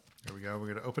growing up. Here we go.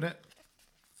 We're going to open it.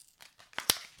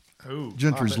 Oh,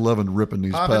 Gentry's loving ripping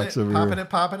these packs over here.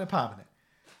 Popping it.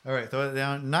 All right, throw it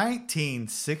down.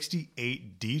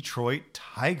 1968 Detroit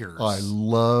Tigers. I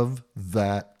love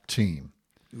that team.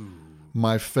 Ooh.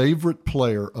 My favorite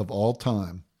player of all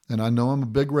time, and I know I'm a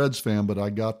big Reds fan, but I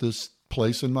got this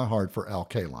place in my heart for Al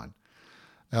Kaline.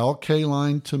 Al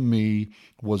Kaline, to me,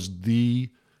 was the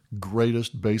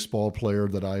greatest baseball player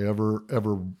that I ever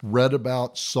read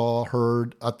about, saw,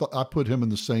 heard. I put him in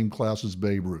the same class as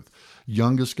Babe Ruth.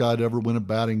 Youngest guy to ever win a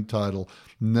batting title,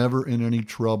 never in any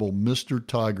trouble. Mr.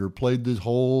 Tiger, played the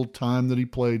whole time that he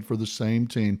played for the same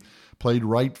team, played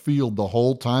right field the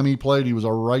whole time he played. He was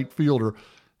a right fielder.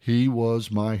 He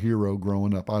was my hero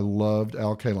growing up. I loved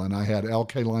Al Kaline. I had Al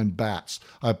Kaline bats.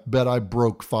 I bet I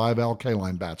broke 5 Al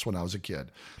Kaline bats when I was a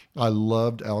kid. I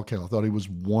loved Al Kaline. I thought he was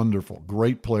wonderful,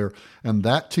 great player. And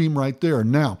that team right there.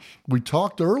 Now, we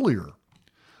talked earlier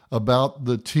about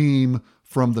the team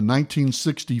from the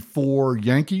 1964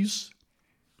 Yankees,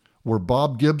 where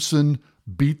Bob Gibson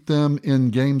beat them in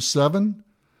Game 7.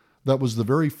 That was the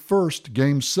very first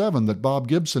Game 7 that Bob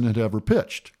Gibson had ever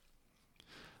pitched.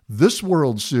 This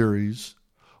World Series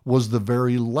was the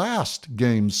very last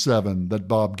Game 7 that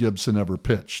Bob Gibson ever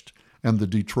pitched, and the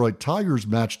Detroit Tigers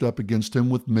matched up against him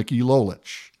with Mickey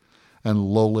Lolich, and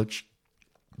Lolich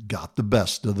got the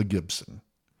best of the Gibson.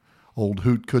 Old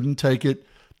Hoot couldn't take it.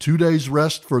 2 days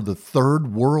rest for the third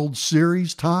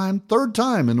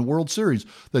time in the World Series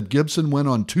that Gibson went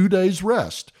on 2 days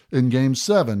rest in Game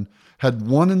 7, had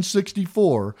won in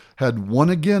 64, had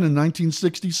won again in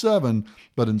 1967,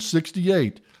 but in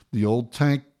 68, the old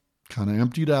tank kind of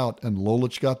emptied out and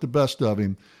Lolich got the best of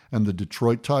him, and the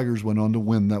Detroit Tigers went on to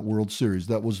win that World Series.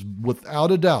 That was,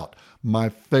 without a doubt, my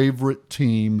favorite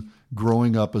team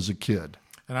growing up as a kid.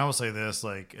 And I will say this,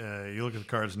 like, you look at the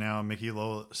cards now, Mickey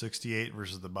Lolich 68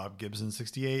 versus the Bob Gibson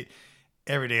 68.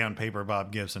 Every day on paper,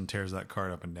 Bob Gibson tears that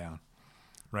card up and down,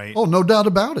 right? Oh, no doubt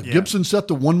about it. Yeah. Gibson set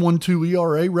the 1.12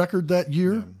 ERA record that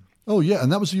year. Yeah. Oh, yeah,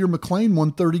 and that was the year McClain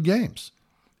won 30 games.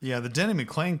 Yeah, the Denny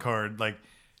McClain card, like,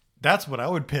 that's what I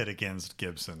would pit against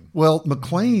Gibson. Well,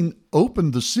 McClain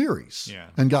opened the series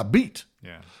and got beat.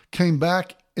 Yeah. Came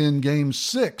back in Game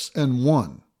 6 and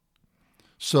won.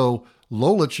 So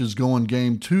Lolich is going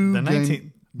Game 2.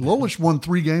 Lolich won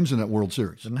 3 games in that World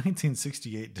Series. The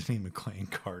 1968 Denny McClain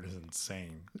card is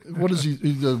insane. What is he?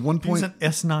 He's an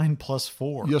S9 plus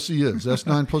 4. Yes, he is.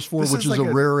 S9 plus 4, which is a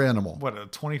rare animal. What, a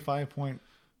 25 point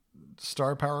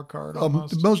star power card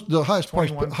almost? The highest price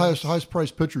 21 highest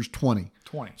price pitcher is 20.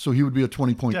 20. So he would be a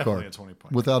 20-point Definitely card. a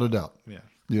 20-point. Without a doubt. Yeah.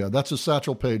 Yeah, that's a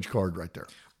Satchel Paige card right there.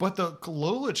 But the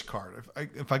Lolich card,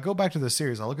 if I go back to the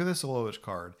series, I look at this Lolich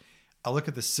card, I look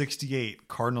at the 68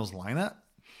 Cardinals lineup,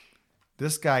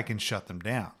 this guy can shut them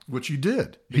down. Which he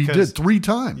did. Because, he did 3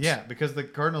 times. Yeah, because the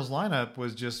Cardinals lineup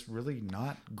was just really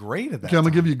not great at that Okay, I'm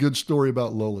going time. to give you a good story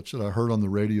about Lolich that I heard on the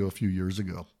radio a few years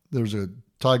ago. There's a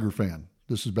Tiger fan.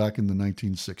 This is back in the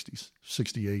 1960s,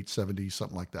 68, 70,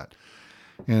 something like that.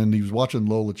 And he was watching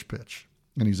Lolich pitch.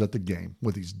 And he's at the game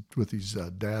with his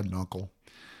dad and uncle.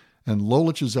 And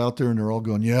Lolich is out there, and they're all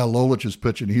going, yeah, Lolich is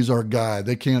pitching. He's our guy.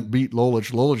 They can't beat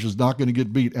Lolich. Lolich is not going to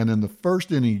get beat. And in the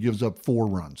first inning, he gives up 4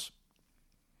 runs.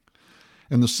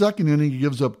 In the second inning, he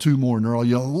gives up 2 more, and they're all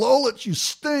yelling, Lolich, you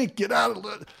stink. Get out of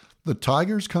it. The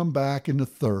Tigers come back in the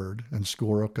third and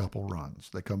score a couple runs.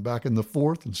 They come back in the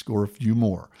fourth and score a few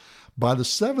more. By the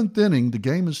 7th inning, the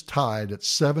game is tied at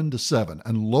 7-7,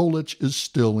 and Lolich is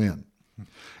still in.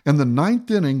 In the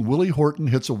 9th inning, Willie Horton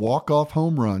hits a walk-off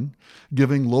home run,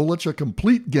 giving Lolich a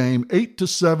complete game,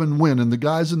 8-7 win. And the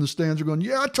guys in the stands are going,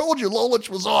 yeah, I told you Lolich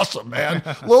was awesome, man.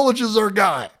 Lolich is our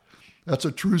guy. That's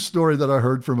a true story that I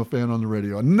heard from a fan on the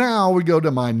radio. And now we go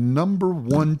to my number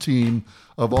 1 team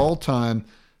of all time,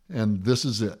 and this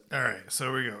is it. All right,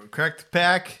 so we go. Crack the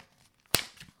pack.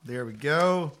 There we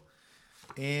go.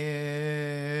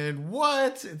 And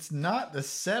what? It's not the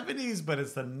 70s, but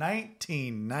it's the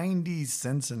 1990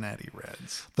 Cincinnati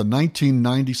Reds. The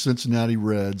 1990 Cincinnati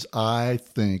Reds, I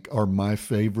think, are my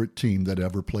favorite team that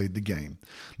ever played the game.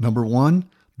 Number 1,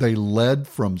 they led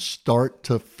from start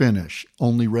to finish.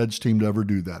 Only Reds team to ever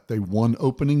do that. They won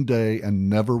opening day and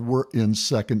never were in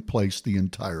second place the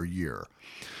entire year.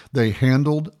 They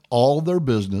handled all their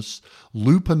business.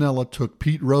 Lou Piniella took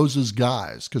Pete Rose's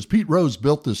guys because Pete Rose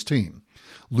built this team.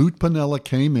 Lou Piniella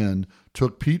came in,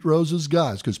 took Pete Rose's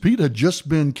guys because Pete had just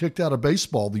been kicked out of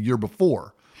baseball the year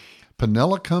before.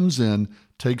 Piniella comes in,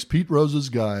 takes Pete Rose's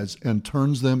guys, and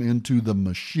turns them into the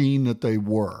machine that they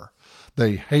were.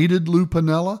 They hated Lou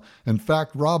Piniella. In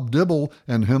fact, Rob Dibble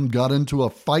and him got into a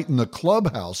fight in the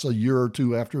clubhouse a year or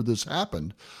 2 after this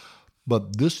happened.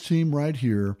 But this team right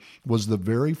here was the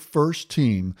very first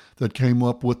team that came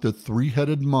up with the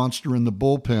 3-headed monster in the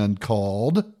bullpen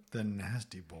called The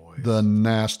Nasty Boys. The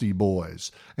Nasty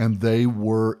Boys. And they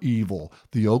were evil.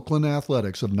 The Oakland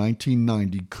Athletics of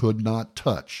 1990 could not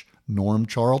touch Norm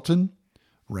Charlton,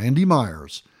 Randy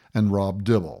Myers, and Rob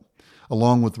Dibble.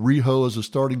 Along with Rijo as a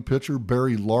starting pitcher,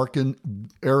 Barry Larkin,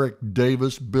 Eric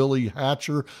Davis, Billy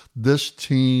Hatcher, this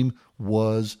team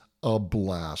was a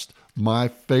blast. My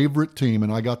favorite team,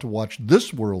 and I got to watch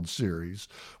this World Series,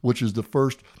 which is the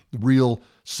first real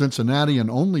Cincinnati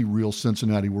and only real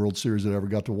Cincinnati World Series that I ever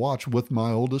got to watch with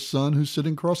my oldest son who's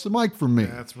sitting across the mic from me.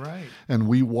 That's right. And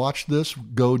we watched this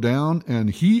go down, and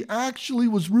he actually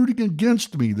was rooting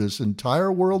against me this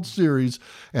entire World Series,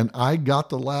 and I got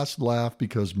the last laugh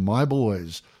because my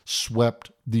boys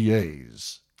swept the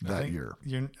A's that year.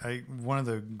 One of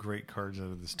the great cards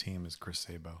out of this team is Chris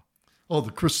Sabo. Oh, the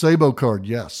Chris Sabo card,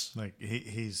 yes. Like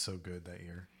he's so good that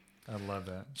year. I love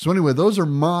that. So anyway, those are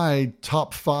my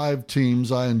top 5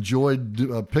 teams. I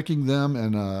enjoyed picking them,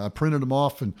 and I printed them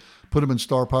off and put them in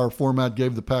Star Power format,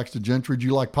 gave the packs to Gentry. Do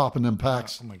you like popping them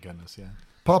packs? Oh my goodness, yeah.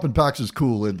 Popping packs is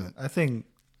cool, isn't it? I think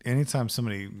anytime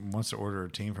somebody wants to order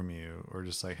a team from you, or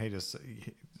just like, hey, just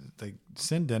like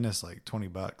send Dennis like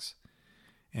 $20,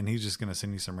 and he's just gonna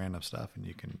send you some random stuff, and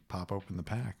you can pop open the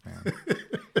pack, man.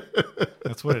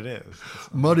 That's what it is.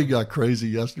 Muddy got crazy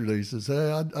yesterday. He says,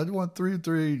 "Hey, I want 3 and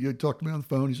 3." You talked to me on the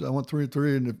phone. He said, "I want 3 and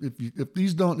 3, and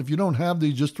if you don't have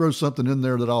these, just throw something in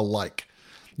there that I'll like."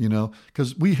 You know,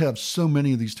 because we have so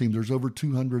many of these teams. There's over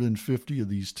 250 of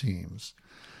these teams.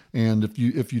 And if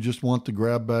you just want the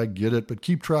grab bag, get it. But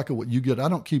keep track of what you get. I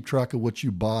don't keep track of what you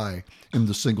buy in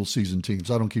the single season teams.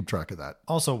 I don't keep track of that.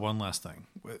 Also, one last thing.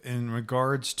 In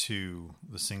regards to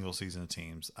the single season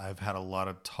teams, I've had a lot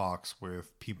of talks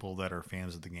with people that are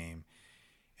fans of the game.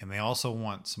 And they also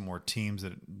want some more teams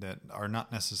that are not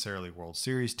necessarily World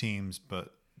Series teams,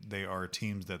 but they are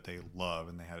teams that they love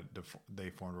and they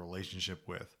formed a relationship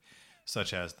with,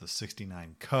 such as the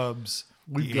 69 Cubs,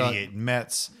 the 88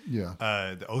 Mets,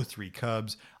 the 03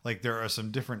 Cubs. Like, there are some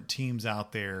different teams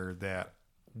out there that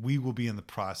we will be in the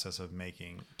process of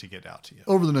making to get out to you.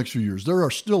 Over the next few years, there are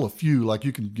still a few, like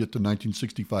you can get the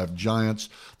 1965 Giants,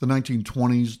 the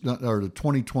 1920s, or the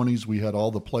 2020s. We had all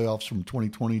the playoffs from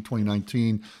 2020,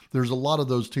 2019. There's a lot of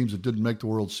those teams that didn't make the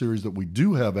World Series that we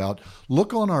do have out.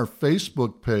 Look on our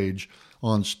Facebook page.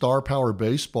 on Star Power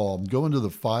Baseball. Go into the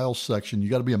files section. You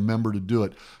got to be a member to do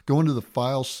it. Go into the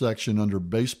files section under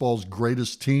Baseball's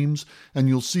Greatest Teams, and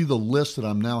you'll see the list that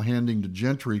I'm now handing to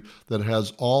Gentry that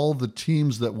has all the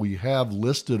teams that we have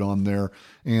listed on there.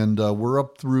 And we're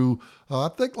up through, I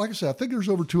think, like I said, I think there's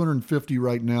over 250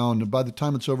 right now. And by the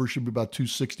time it's over, it should be about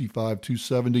 265,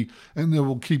 270. And then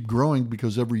we'll keep growing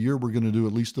because every year we're going to do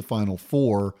at least the final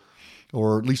four,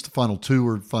 or at least the final two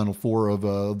or final four of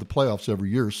the playoffs every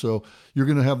year. So you're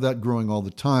going to have that growing all the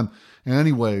time.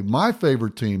 Anyway, my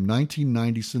favorite team,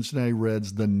 1990 Cincinnati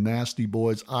Reds, the Nasty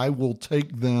Boys. I will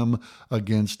take them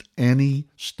against any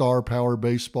Star Power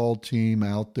Baseball team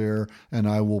out there, and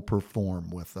I will perform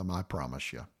with them, I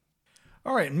promise you.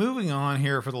 All right, moving on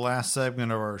here for the last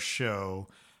segment of our show,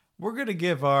 we're going to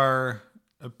give our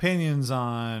opinions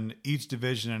on each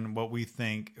division and what we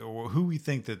think, or who we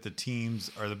think that the teams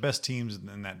are the best teams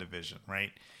in that division, right?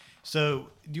 So,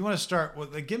 do you want to start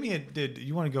with? Give me do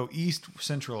you want to go East,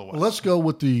 Central, or West? Well, let's go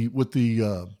with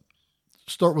the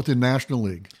start with the National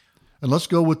League, and let's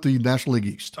go with the National League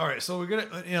East. All right, so we're gonna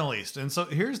NL East, and so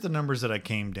here's the numbers that I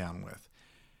came down with.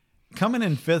 Coming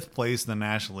in 5th place in the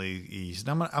National League East,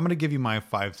 I'm gonna give you my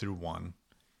 5 through 1,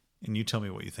 and you tell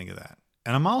me what you think of that.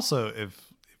 And I'm also,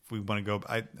 if we want to go,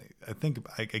 I think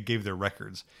I gave their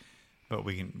records, but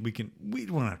we don't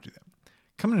have to do that.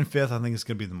 Coming in 5th, I think it's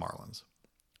gonna be the Marlins.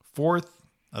 4th,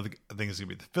 I think it's going to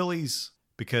be the Phillies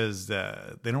because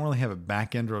they don't really have a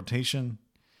back-end rotation.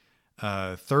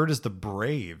 3rd is the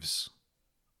Braves.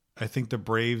 I think the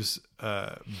Braves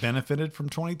benefited from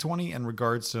 2020 in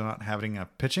regards to not having a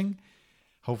pitching.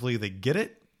 Hopefully they get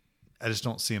it. I just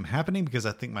don't see them happening because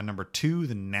I think my number 2,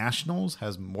 the Nationals,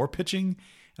 has more pitching.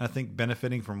 And I think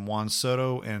benefiting from Juan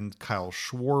Soto and Kyle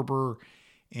Schwarber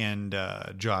and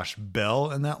Josh Bell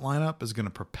in that lineup is going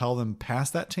to propel them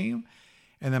past that team.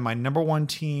 And then my number 1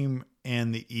 team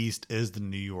in the East is the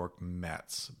New York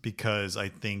Mets because I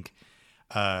think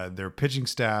their pitching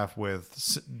staff with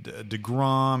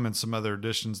DeGrom and some other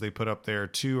additions they put up there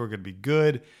too are going to be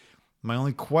good. My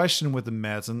only question with the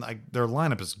Mets, and their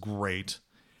lineup is great.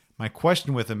 My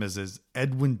question with them is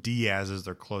Edwin Diaz as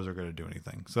their closer going to do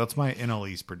anything? So that's my NL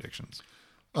East predictions.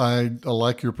 I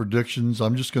like your predictions.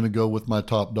 I'm just going to go with my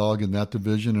top dog in that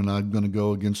division, and I'm going to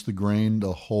go against the grain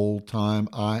the whole time.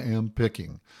 I am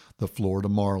picking the Florida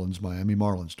Marlins, Miami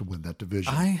Marlins, to win that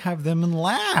division. I have them in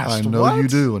last. I know you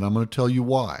do, and I'm going to tell you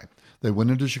why. They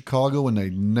went into Chicago and they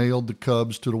nailed the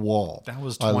Cubs to the wall. That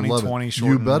was 2020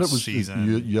 shortened You bet it was.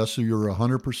 Season. Yes, you're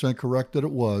 100% correct that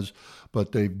it was,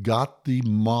 but they've got the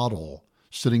model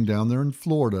sitting down there in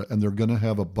Florida, and they're going to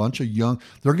have a bunch of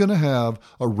they're going to have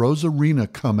a Rosarina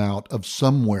come out of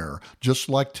somewhere, just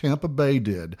like Tampa Bay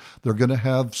did. They're going to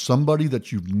have somebody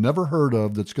that you've never heard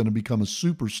of that's going to become a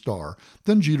superstar.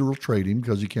 Then Jeter will trade him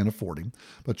because he can't afford him.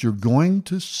 But you're going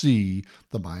to see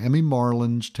the Miami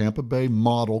Marlins, Tampa Bay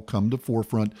model come to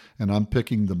forefront, and I'm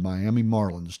picking the Miami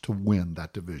Marlins to win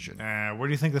that division. Where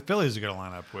do you think the Phillies are going to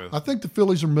line up with? I think the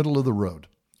Phillies are middle of the road.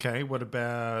 Okay, what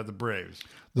about the Braves?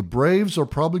 The Braves are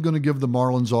probably going to give the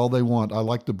Marlins all they want. I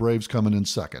like the Braves coming in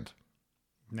second.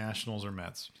 Nationals or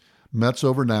Mets? Mets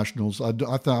over Nationals.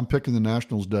 I'm picking the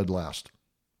Nationals dead last.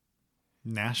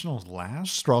 Nationals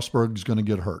last? Strasburg's going to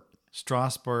get hurt.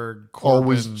 Strasburg,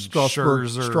 Corbin,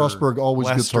 Scherzer, Strasburg always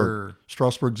Lester. gets hurt.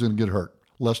 Strasburg's going to get hurt.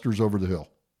 Lester's over the hill.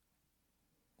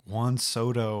 Juan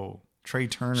Soto, Trey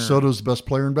Turner. Soto's the best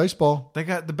player in baseball. They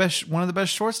got one of the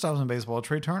best shortstops in baseball,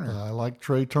 Trey Turner. I like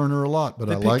Trey Turner a lot, but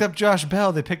they picked up Josh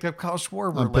Bell. They picked up Kyle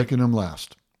Schwarber. I'm picking him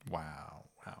last. Wow.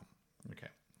 Okay.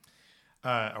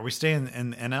 Are we staying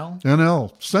in NL?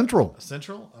 NL Central.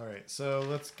 Central. All right. So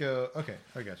let's go. Okay,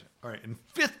 I got you. All right. In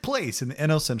 5th place in the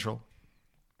NL Central,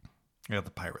 I got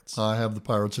the Pirates. I have the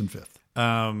Pirates in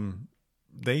 5th.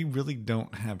 They really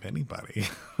don't have anybody.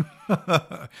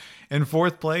 In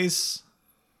 4th place.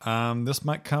 This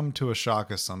might come to a shock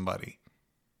of somebody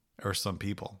or some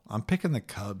people. I'm picking the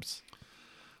Cubs.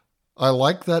 I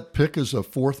like that pick as a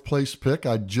 4th place pick.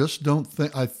 I just don't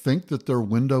think, I think that their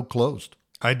window closed.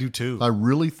 I do too. I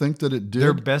really think that it did.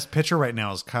 Their best pitcher right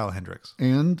now is Kyle Hendricks.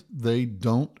 And they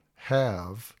don't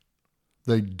have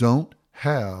the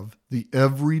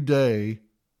everyday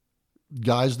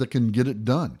guys that can get it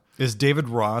done. Is David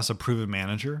Ross a proven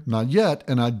manager? Not yet,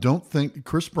 and I don't think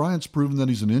Chris Bryant's proven that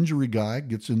he's an injury guy,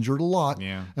 gets injured a lot.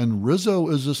 Yeah. And Rizzo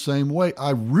is the same way.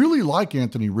 I really like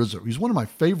Anthony Rizzo. He's one of my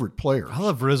favorite players. I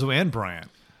love Rizzo and Bryant.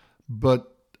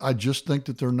 But I just think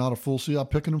that they're not a full season. I'm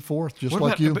picking them 4th, just what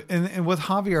like about, you. And with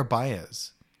Javier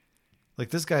Baez,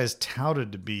 like this guy is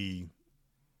touted to be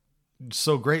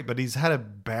so great, but he's had a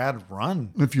bad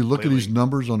run. If you look lately. at his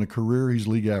numbers on a career, he's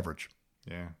league average.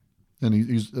 Yeah. And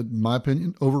he's, in my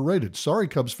opinion, overrated. Sorry,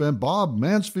 Cubs fan. Bob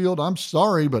Mansfield, I'm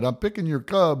sorry, but I'm picking your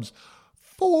Cubs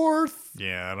 4th.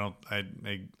 Yeah,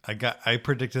 I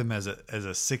predicted them as a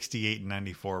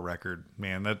 68-94 record.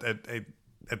 Man, I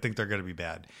think they're going to be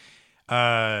bad.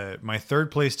 My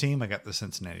third place team, I got the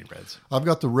Cincinnati Reds. I've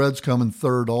got the Reds coming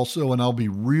third also, and I'll be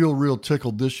real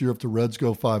tickled this year if the Reds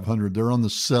go 500. They're on the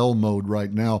sell mode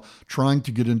right now, trying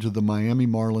to get into the Miami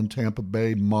Marlin Tampa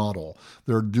Bay model.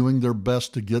 They're doing their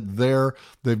best to get there.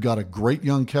 They've got a great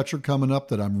young catcher coming up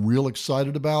that I'm real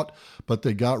excited about, but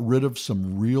they got rid of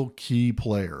some real key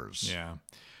players. Yeah.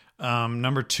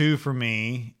 Number 2 for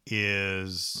me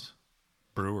is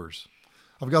Brewers.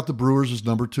 I've got the Brewers as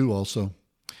number 2 also.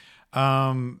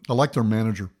 I like their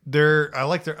manager. I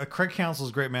like their Craig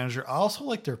Counsell's a great manager. I also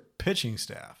like their pitching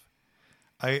staff.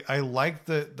 I like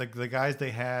the guys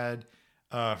they had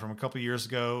from a couple of years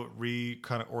ago,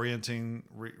 kind of realigning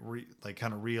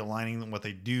what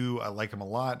they do. I like them a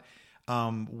lot.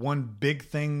 One big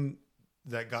thing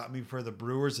that got me for the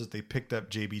Brewers is they picked up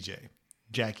JBJ,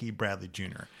 Jackie Bradley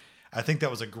Jr. I think that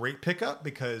was a great pickup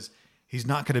because he's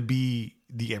not going to be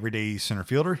the everyday center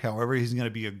fielder. However, he's going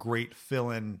to be a great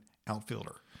fill-in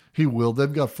outfielder. He will.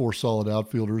 They've got 4 solid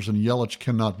outfielders, and Yelich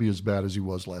cannot be as bad as he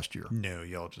was last year. No,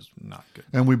 Yelich is not good.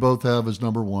 And we both have as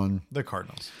number 1 the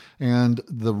Cardinals. And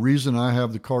the reason I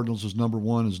have the Cardinals as number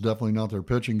 1 is definitely not their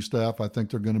pitching staff. I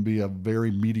think they're going to be a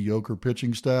very mediocre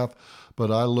pitching staff. But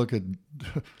I look at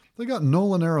they got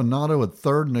Nolan Arenado at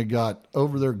third, and they got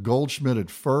over there Goldschmidt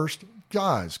at first.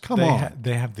 Guys, come on.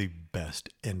 They have the best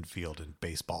infield in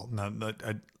baseball.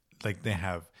 They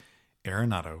have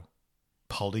Arenado,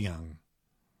 Paul DeYoung,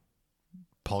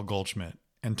 Paul Goldschmidt,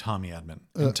 and Tommy Edman.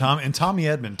 And Tommy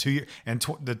Edman,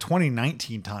 the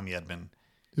 2019 Tommy Edman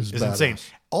is insane.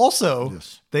 Also,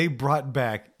 yes. They brought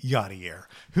back Yadier,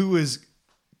 who was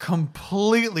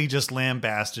completely just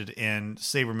lambasted in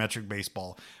sabermetric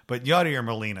baseball. But Yadier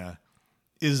Molina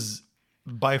is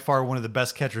by far one of the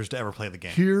best catchers to ever play the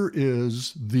game. Here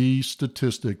is the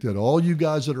statistic that all you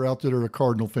guys that are out there are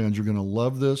Cardinal fans, you're going to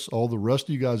love this. All the rest of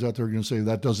you guys out there are going to say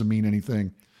that doesn't mean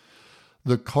anything.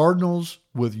 The Cardinals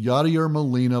with Yadier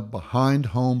Molina behind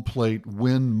home plate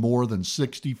win more than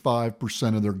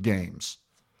 65% of their games.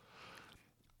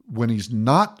 When he's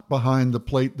not behind the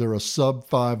plate, they're a sub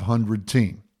 500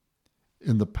 team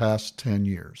in the past 10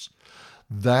 years.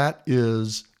 That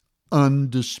is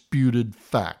undisputed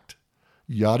fact.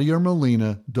 Yadier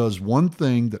Molina does one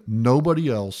thing that nobody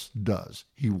else does.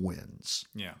 He wins.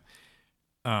 Yeah.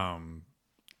 And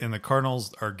the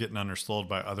Cardinals are getting undersold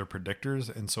by other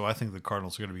predictors. And so I think the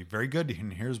Cardinals are going to be very good.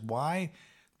 And here's why.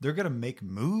 They're going to make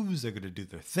moves. They're going to do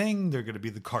their thing. They're going to be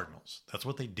the Cardinals. That's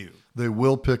what they do. They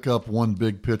will pick up one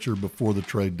big pitcher before the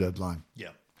trade deadline.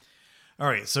 Yeah. All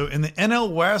right. So in the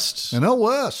NL West.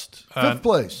 Fifth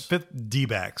place. Fifth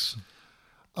D-backs.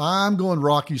 I'm going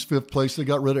Rockies 5th place. They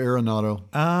got rid of Arenado.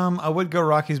 I would go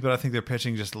Rockies, but I think they're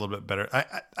pitching just a little bit better. I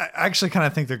actually kind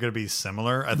of think they're going to be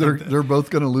similar. They're both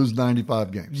going to lose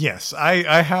 95 games. Yes.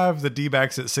 I have the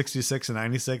D-backs at 66 and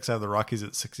 96. I have the Rockies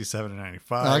at 67 and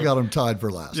 95. I got them tied for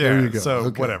last. Yeah, there you go. So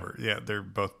okay. Whatever. Yeah, they're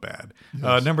both bad.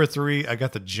 Yes. Number 3, I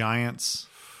got the Giants.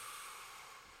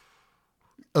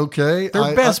 Okay.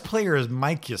 Their best player is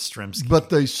Mike Yastrzemski. But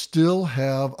they still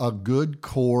have a good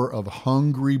core of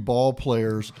hungry ball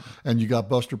players, and you got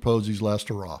Buster Posey's last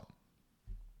hurrah.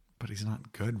 But he's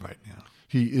not good right now.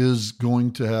 He is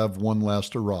going to have one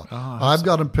last hurrah. I've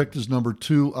got him picked as number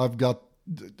 2. I'm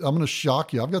going to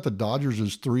shock you. I've got the Dodgers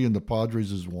as 3 and the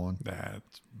Padres as 1.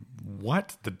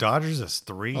 What? The Dodgers as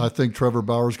 3? I think Trevor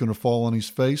Bauer's going to fall on his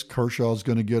face. Kershaw's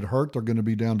going to get hurt. They're going to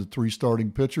be down to 3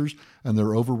 starting pitchers, and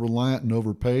they're over-reliant and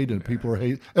overpaid, and people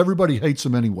are everybody hates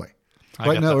them anyway.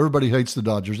 Right now, everybody hates the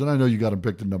Dodgers, and I know you got them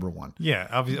picked at number 1. Yeah.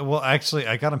 Obviously, well, actually,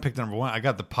 I got them picked at number 1. I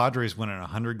got the Padres winning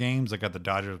 100 games. I got the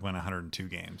Dodgers winning 102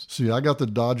 games. See, I got the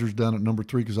Dodgers down at number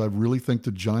 3 because I really think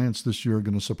the Giants this year are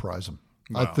going to surprise them.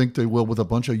 Wow. I think they will with a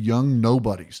bunch of young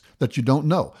nobodies that you don't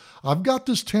know. I've got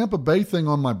this Tampa Bay thing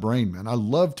on my brain, man. I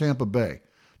love Tampa Bay.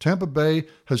 Tampa Bay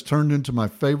has turned into my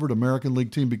favorite American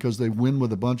League team because they win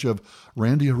with a bunch of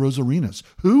Randy Arozarenas.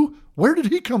 Who? Where did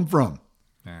he come from?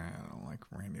 I don't like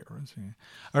Randy Arozarena.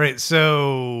 All right,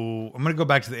 so I'm going to go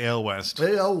back to the AL West.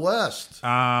 AL West.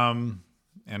 And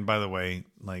by the way,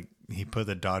 like he put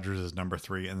the Dodgers as number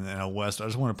 3 in the NL West. I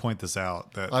just want to point this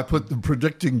out that I put the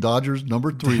predicting Dodgers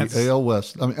number 3 AL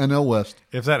West. I mean NL West.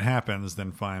 if that happens,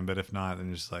 then fine. But if not,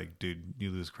 then just like, dude,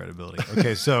 you lose credibility.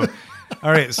 Okay, so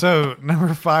all right, so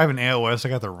number 5 in AL West, I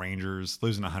got the Rangers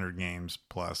losing 100 games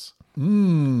plus.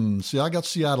 See, I got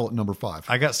Seattle at number 5.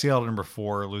 I got Seattle at number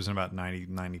 4, losing about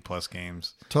 90 plus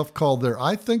games. Tough call there.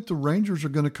 I think the Rangers are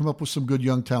going to come up with some good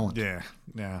young talent.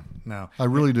 Yeah, no, I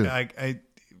really do. I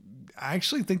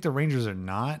actually think the Rangers are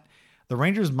not. The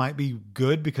Rangers might be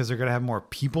good because they're going to have more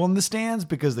people in the stands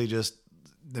because they just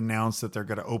announced that they're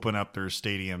going to open up their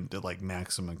stadium to like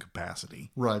maximum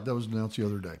capacity. Right, that was announced the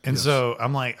other day. And Yes. so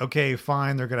I'm like, okay,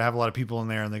 fine. They're going to have a lot of people in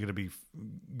there and they're going to be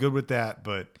good with that.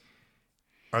 But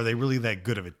are they really that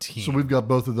good of a team? So we've got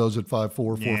both of those at 5-4,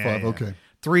 4-5. Yeah. Okay.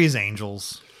 3 is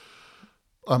Angels.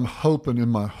 I'm hoping in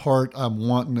my heart, I'm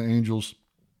wanting the Angels.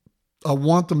 I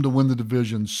want them to win the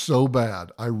division so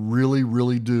bad. I really,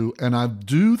 really do. And I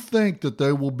do think that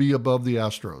they will be above the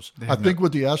Astros. I think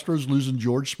with the Astros losing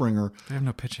George Springer, They have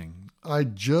no pitching. I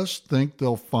just think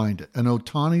they'll find it. And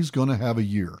Ohtani's going to have a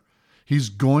year. He's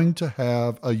going to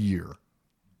have a year.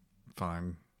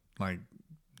 Fine. Like,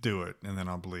 do it, and then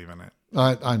I'll believe in it.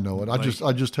 I know it. I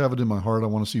just have it in my heart. I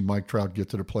want to see Mike Trout get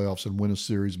to the playoffs and win a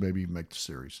series, maybe even make the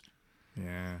series.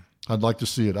 Yeah. I'd like to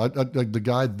see it. The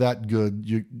guy that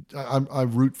good, I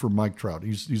root for Mike Trout.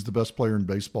 He's the best player in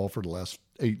baseball for the last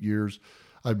 8 years.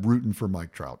 I'm rooting for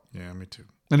Mike Trout. Yeah, me too.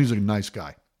 And he's a nice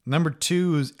guy. Number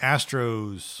 2 is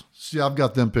Astros. See, I've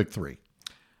got them pick 3.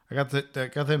 I got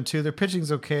them too. Their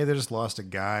pitching's okay. They just lost a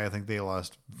guy. I think they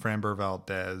lost Framber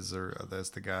Valdez, or that's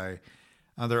the guy.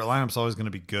 Their lineup's always going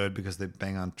to be good because they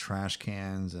bang on trash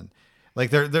cans and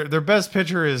like their best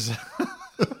pitcher is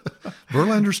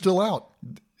Verlander's still out.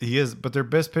 he is, but their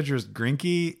best pitcher is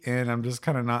Greinke, and I'm just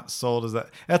kind of not sold as that.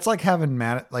 That's like having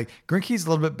Matt. Like Greinke's a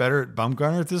little bit better at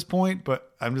Bumgarner at this point,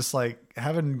 but I'm just like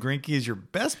having Greinke as your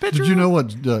best pitcher. Did you know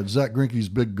what Zach Greinke's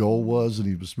big goal was? And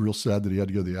he was real sad that he had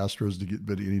to go to the Astros to get,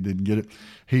 but he didn't get it.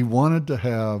 He wanted to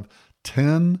have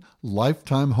 10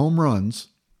 lifetime home runs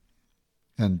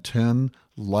and 10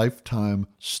 lifetime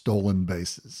stolen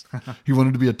bases. He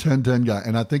wanted to be a 10-10 guy.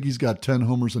 And I think he's got 10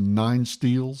 homers and 9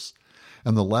 steals.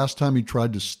 And the last time he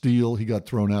tried to steal, he got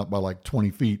thrown out by like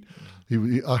 20 feet.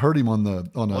 I heard him on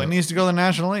Well, he needs to go to the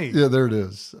National League. Yeah, there it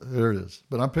is. There it is.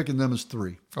 But I'm picking them as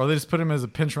 3. Or they just put him as a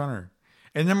pinch runner.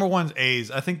 And number 1's A's.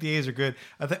 I think the A's are good.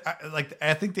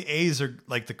 I think the A's are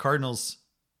like the Cardinals.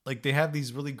 Like they have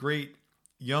these really great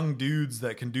young dudes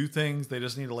that can do things. They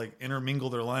just need to like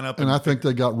intermingle their lineup. And I think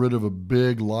they got rid of a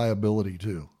big liability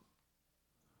too.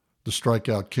 The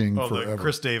strikeout king forever.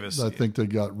 Chris Davis. I think they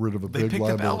got rid of a big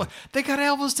liability. They got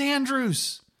Elvis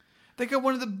Andrus. They got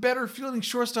one of the better fielding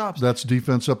shortstops. That's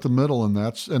defense up the middle,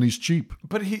 and he's cheap.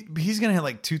 But he's going to hit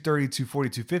like 230, 240,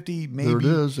 250, maybe. There it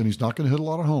is, and he's not going to hit a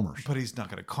lot of homers. But he's not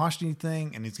going to cost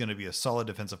anything, and he's going to be a solid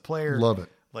defensive player. Love it.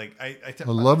 Like I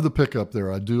love the pickup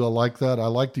there. I do. I like that. I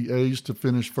like the A's to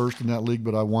finish first in that league,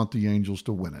 but I want the Angels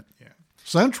to win it. Yeah.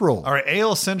 Central. All right,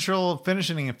 AL Central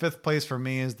finishing in 5th place for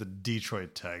me is the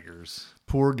Detroit Tigers.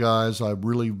 Poor guys. I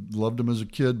really loved them as a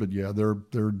kid, but yeah,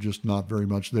 they're just not very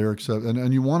much there. Except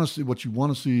and you want to see what you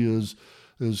want to see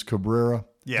is Cabrera.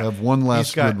 Yeah, have one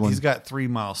last good one. He's got 3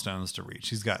 milestones to reach.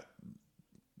 He's got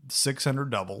 600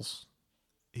 doubles.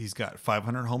 He's got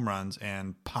 500 home runs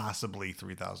and possibly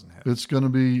 3,000 hits. It's going to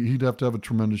be, he'd have to have a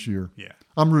tremendous year. Yeah.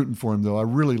 I'm rooting for him, though. I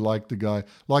really liked the guy.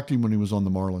 Liked him when he was on the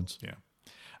Marlins. Yeah.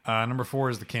 Number 4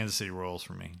 is the Kansas City Royals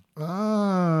for me.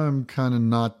 I'm kind of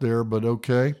not there, but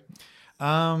okay.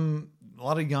 A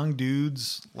lot of young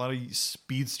dudes, a lot of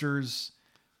speedsters,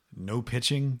 no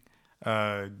pitching.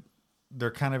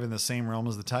 They're kind of in the same realm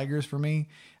as the Tigers for me.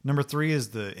 Number 3 is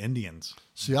the Indians.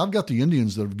 See, I've got the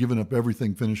Indians that have given up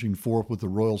everything, finishing 4th with the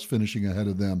Royals finishing ahead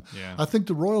of them. Yeah. I think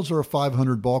the Royals are a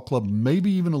 500 ball club,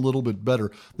 maybe even a little bit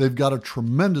better. They've got a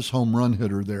tremendous home run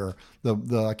hitter there.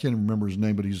 I can't even remember his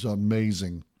name, but he's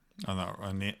amazing.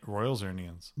 On the Royals or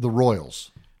Indians? The Royals.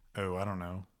 Oh, I don't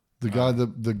know. The guy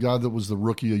that was the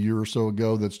rookie a year or so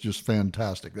ago, that's just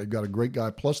fantastic. They've got a great guy.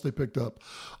 Plus, they picked up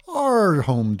our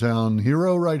hometown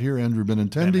hero right here, Andrew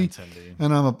Benintendi.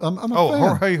 And I'm a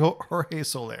fan. Jorge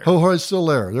Soler. Jorge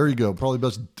Soler. There you go. Probably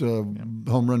best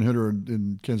home run hitter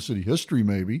in Kansas City history,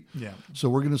 maybe. Yeah. So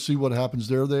we're going to see what happens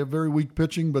there. They have very weak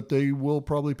pitching, but they will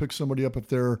probably pick somebody up if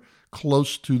they're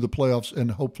close to the playoffs,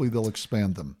 and hopefully they'll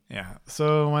expand them. Yeah.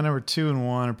 So my number 2 and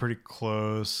 1 are pretty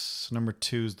close. Number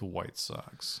 2 is the White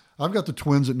Sox. I've got the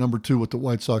Twins at number 2 with the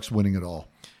White Sox winning it all.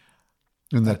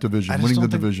 in that division, I just winning the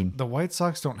don't think division. the White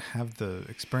Sox don't have the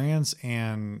experience,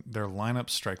 and their lineup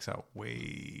strikes out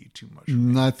way too much.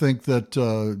 And I think that,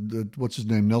 what's his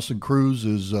name? Nelson Cruz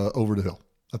is over the hill.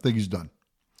 I think he's done.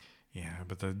 Yeah,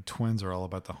 but the Twins are all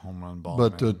about the home run ball.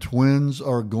 But the man. Twins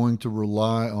are going to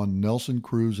rely on Nelson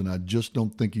Cruz, and I just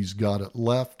don't think he's got it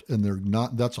left. And they're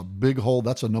not. That's a big hole.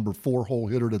 That's a number 4 hole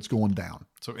hitter that's going down.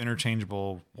 So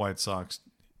interchangeable White Sox.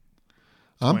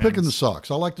 I'm Twins. picking the Sox.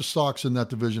 I like the Sox in that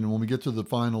division, and when we get to the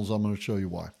finals, I'm going to show you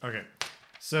why. Okay,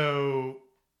 so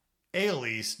AL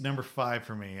East number 5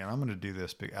 for me, and I'm going to do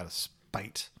this out of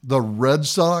spite. The Red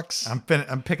Sox. I'm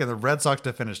picking the Red Sox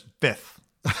to finish 5th.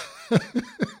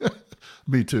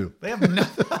 Me too. They have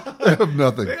nothing. They have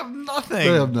nothing. They have nothing.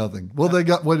 They have nothing. Well, they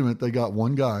got. Wait a minute. They got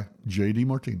one guy, JD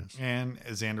Martinez. And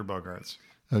Xander Bogaerts.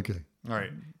 Okay. All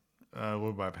right.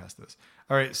 We'll bypass this.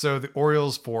 All right. So the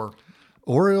Orioles 4.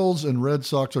 Orioles and Red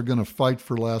Sox are going to fight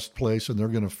for last place, and they're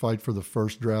going to fight for the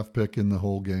first draft pick in the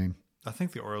whole game. I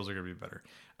think the Orioles are going to be better.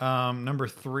 Number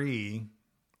 3,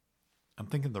 I'm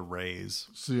thinking the Rays.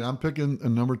 See, I'm picking a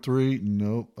number 3.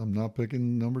 Nope, I'm not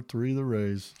picking number 3, the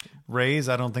Rays. Rays,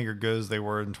 I don't think are good as they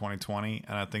were in 2020,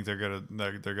 and I think they're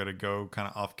gonna go kind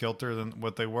of off kilter than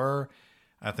what they were.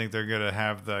 I think they're gonna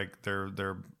have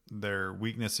their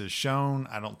weaknesses shown.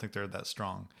 I don't think they're that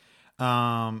strong.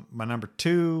 My number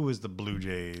 2 is the Blue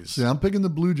Jays. See, I'm picking the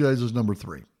Blue Jays as number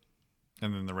 3.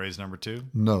 And then the Rays number 2.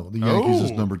 No, the Yankees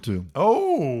is Oh. number 2.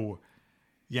 Oh,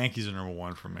 Yankees are number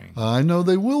 1 for me. I know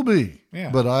they will be,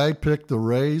 Yeah. but I picked the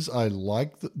Rays. I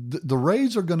like the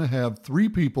Rays are going to have 3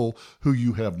 people who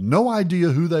you have no idea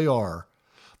who they are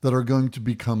that are going to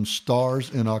become stars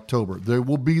in October. They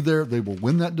will be there. They will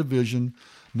win that division.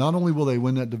 Not only will they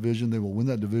win that division, they will win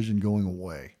that division going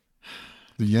away.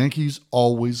 The Yankees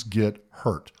always get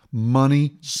hurt.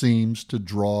 Money seems to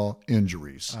draw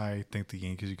injuries. I think the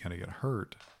Yankees are going to get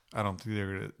hurt. I don't think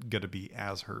they're going to be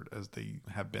as hurt as they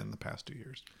have been the past 2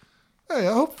 years. Hey,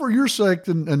 I hope for your sake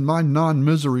and my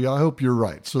non-misery, I hope you're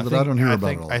right so that I don't hear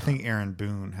about it all the I time. think Aaron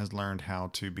Boone has learned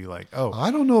how to be like, oh,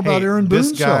 I don't know about hey, Aaron this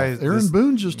Boone's guy. health. Aaron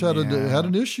Boone just had Yeah.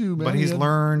 an issue, man. But he's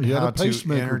learned he had how a to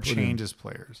pacemaker put in. interchange his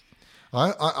players.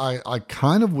 I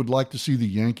kind of would like to see the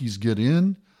Yankees get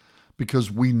in because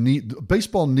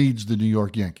baseball needs the New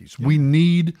York Yankees. We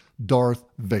need Darth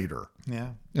Vader. Yeah.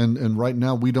 And right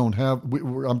now we don't have.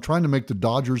 I'm trying to make the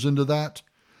Dodgers into that,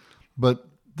 but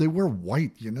they wear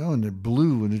white, and they're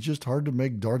blue, and it's just hard to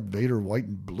make Darth Vader white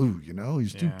and blue.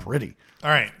 He's too pretty. All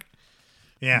right.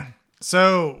 Yeah.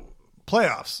 So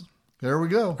playoffs. There we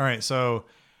go. All right. So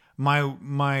I'm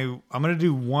going to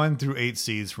do 1 through 8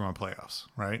 seeds for my playoffs.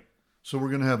 Right. So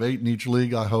we're gonna have 8 in each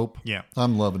league. I hope. Yeah.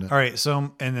 I'm loving it. All right. So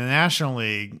in the National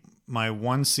League, my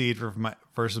 1 seed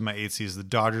versus my 8 seed is the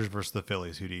Dodgers versus the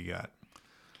Phillies. Who do you got?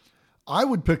 I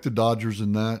would pick the Dodgers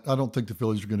in that. I don't think the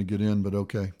Phillies are going to get in, but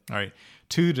okay. All right.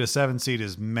 2 to 7 seed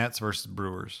is Mets versus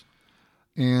Brewers.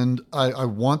 And I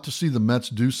want to see the Mets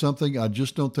do something. I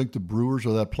just don't think the Brewers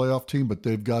are that playoff team, but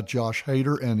they've got Josh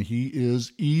Hader, and he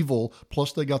is evil.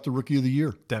 Plus, they got the Rookie of the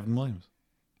Year. Devin Williams.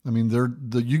 I mean,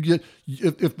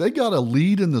 if they got a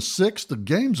lead in the 6th, the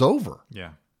game's over.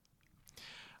 Yeah.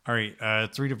 All right.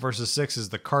 3 versus 6 is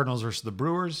the Cardinals versus the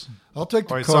Brewers. I'll take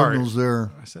the Oh, Cardinals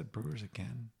there. I said Brewers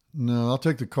again. No, I'll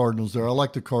take the Cardinals there. I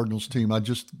like the Cardinals team.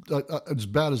 As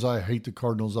bad as I hate the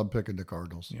Cardinals, I'm picking the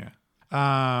Cardinals. Yeah.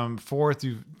 4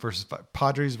 versus 5.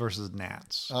 Padres versus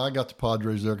Nats. I got the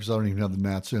Padres there because I don't even have the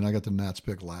Nats in. I got the Nats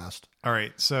pick last. All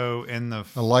right. So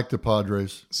I like the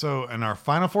Padres. So in our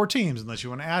final 4 teams, unless you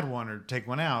want to add one or take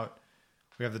one out,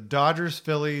 we have the Dodgers,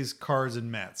 Phillies, Cards,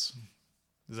 and Mets.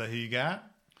 Is that who you got?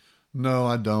 No,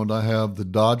 I don't. I have the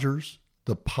Dodgers,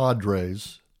 the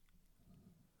Padres,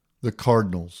 the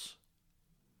Cardinals,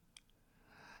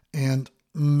 and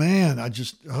man, the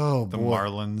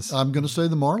Marlins. I'm going to say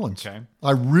the Marlins. Okay.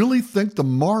 I really think the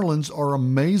Marlins are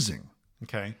amazing.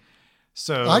 Okay.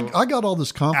 So I got all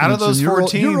this confidence out of those in your 4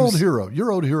 old teams,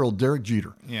 hero, Derek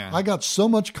Jeter. Yeah. I got so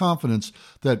much confidence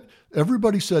that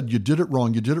everybody said, you did it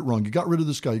wrong. You got rid of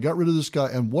this guy.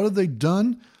 And what have they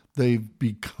done? They've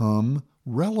become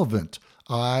relevant.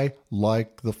 I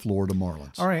like the Florida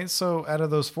Marlins. all right. So out of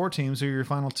those 4 teams, who are your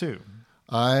final 2?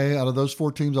 Out of those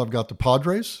 4 teams, I've got the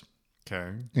Padres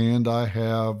Okay. and I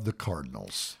have the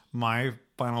Cardinals. My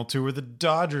final 2 were the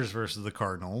Dodgers versus the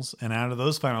Cardinals. And out of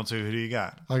those final 2, who do you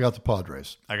got? I got the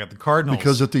Padres. I got the Cardinals.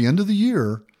 Because at the end of the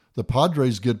year, the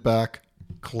Padres get back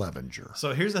Clevenger.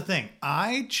 So here's the thing.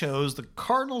 I chose the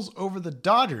Cardinals over the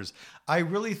Dodgers. I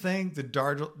really think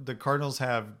the Cardinals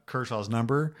have Kershaw's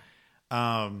number.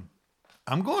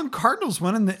 I'm going Cardinals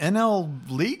winning the NL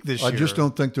League this year. I just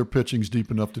don't think their pitching's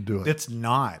deep enough to do it. It's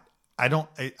not. I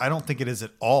don't think it is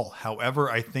at all. However,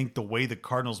 I think the way the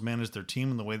Cardinals manage their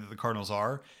team and the way that the Cardinals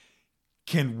are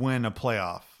can win a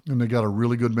playoff. And they got a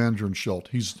really good manager in Schultz.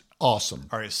 He's awesome.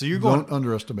 All right, so you're going. Don't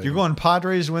underestimate. You're him. going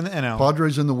Padres to win the NL.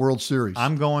 Padres in the World Series.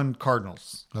 I'm going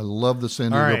Cardinals. I love the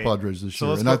San Diego right. Padres this So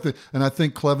year, let's and I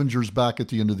think Clevenger's back at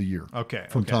the end of the year. Okay,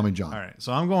 from okay. Tommy John. All right,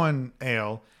 so I'm going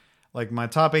AL. Like my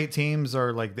top 8 teams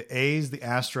are like the A's, the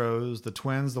Astros, the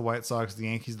Twins, the White Sox, the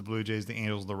Yankees, the Blue Jays, the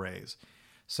Angels, the Rays.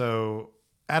 So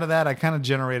out of that, I kind of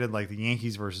generated like the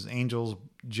Yankees versus Angels,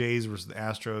 Jays versus the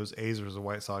Astros, A's versus the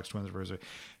White Sox, Twins versus.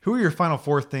 Who are your final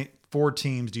four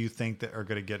teams do you think that are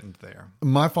going to get into there?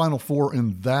 My final 4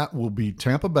 in that will be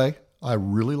Tampa Bay. I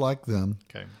really like them.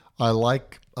 Okay.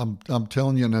 I'm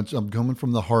telling you, and I'm coming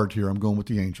from the heart here. I'm going with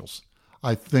the Angels.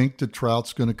 I think that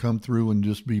Trout's going to come through and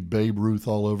just be Babe Ruth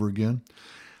all over again.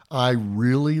 I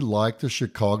really like the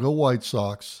Chicago White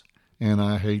Sox, and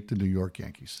I hate the New York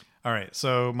Yankees. All right,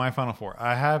 so my final 4.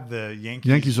 I have the Yankees.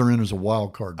 Yankees are in as a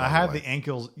wild card. I have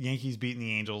the Yankees beating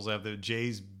the Angels. I have the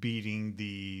Jays beating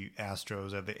the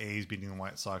Astros. I have the A's beating the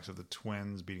White Sox. I have the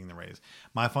Twins beating the Rays.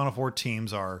 My final 4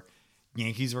 teams are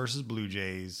Yankees versus Blue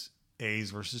Jays,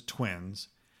 A's versus Twins.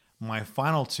 My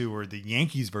final 2 are the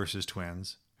Yankees versus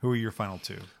Twins. Who are your final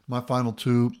 2? My final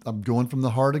 2, I'm going from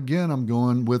the heart again. I'm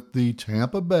going with the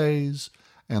Tampa Bays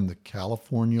and the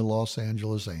California Los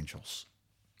Angeles Angels.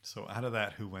 So out of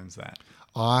that, who wins that?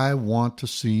 I want to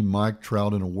see Mike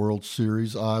Trout in a World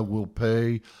Series. I'll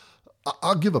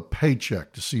give a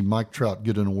paycheck to see Mike Trout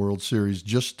get in a World Series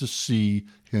just to see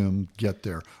him get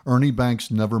there. Ernie Banks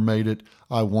never made it.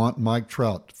 I want Mike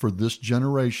Trout for this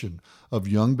generation of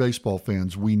young baseball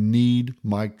fans. We need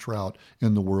Mike Trout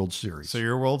in the World Series. So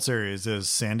your World Series is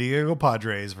San Diego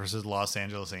Padres versus Los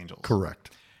Angeles Angels. Correct.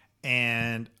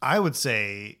 And I would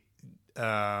say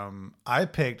I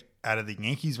picked out of the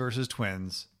Yankees versus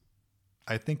Twins.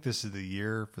 I think this is the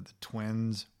year for the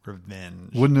Twins'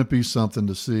 revenge. Wouldn't it be something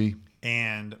to see?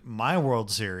 And my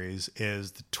World Series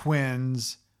is the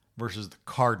Twins versus the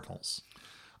Cardinals.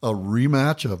 A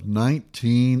rematch of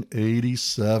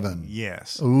 1987.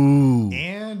 Yes. Ooh.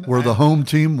 And where the home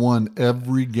team won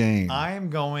every game. I am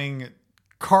going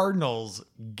Cardinals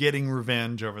getting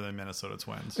revenge over the Minnesota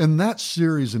Twins. And that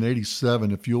series in 87,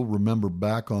 if you'll remember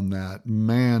back on that,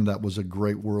 man, that was a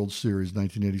great World Series,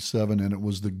 1987. And it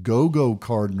was the Go-Go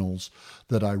Cardinals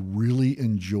that I really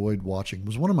enjoyed watching. It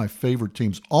was one of my favorite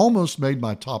teams. Almost made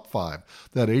my top 5.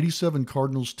 That 87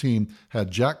 Cardinals team had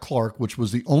Jack Clark, which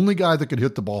was the only guy that could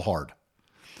hit the ball hard.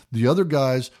 The other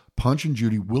guys, Punch and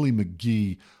Judy, Willie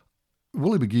McGee.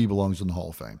 Willie McGee belongs in the Hall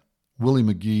of Fame. Willie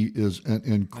McGee is an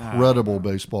incredible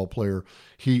baseball player.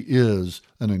 He is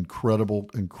an incredible,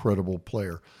 incredible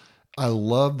player. I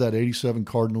love that 87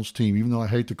 Cardinals team, even though I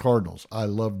hate the Cardinals. I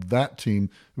loved that team.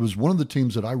 It was one of the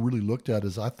teams that I really looked at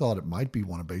as I thought it might be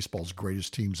one of baseball's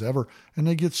greatest teams ever. And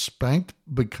they get spanked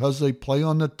because they play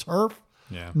on the turf?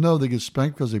 Yeah. No, they get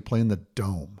spanked because they play in the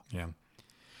dome. Yeah.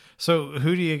 So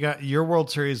who do you got? Your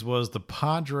World Series was the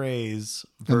Padres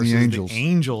versus the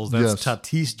Angels. That's Yes.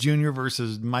 Tatis Jr.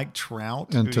 versus Mike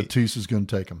Trout. And Tatis is going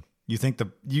to take them. You think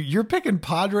you're picking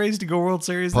Padres to go World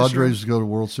Series this year? Padres to go to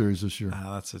World Series this year.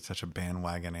 Oh, that's such a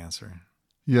bandwagon answer.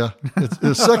 Yeah, it's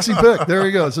a sexy pick. There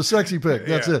you go. It's a sexy pick.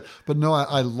 That's Yeah. it. But no,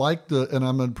 I like and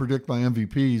I'm going to predict my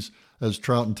MVPs as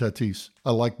Trout and Tatis.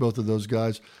 I like both of those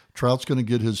guys. Trout's going to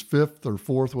get his 5th or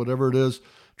 4th, whatever it is.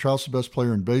 Trout's the best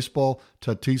player in baseball.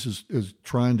 Tatis is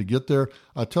trying to get there.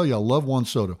 I tell you, I love Juan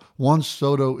Soto. Juan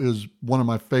Soto is one of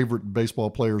my favorite baseball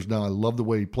players now. I love the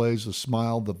way he plays, the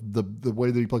smile, the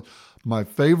way that he plays. My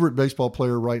favorite baseball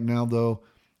player right now, though,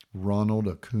 Ronald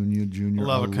Acuna Jr.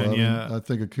 Love Acuna. I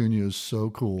think Acuna is so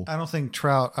cool. I don't think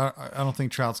Trout. I don't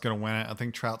think Trout's going to win it. I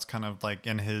think Trout's kind of like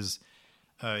in his.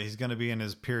 He's going to be in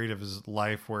his period of his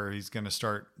life where he's going to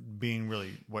start being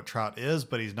really what Trout is,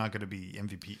 but he's not going to be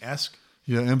MVP-esque.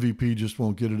 Yeah, MVP just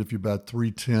won't get it if you bat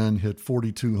 .310, hit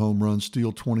 42 home runs,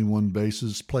 steal 21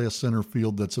 bases, play a center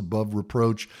field that's above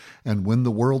reproach, and win the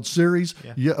World Series.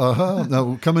 Yeah,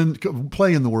 No,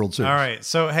 play in the World Series. All right.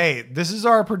 So, hey, this is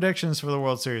our predictions for the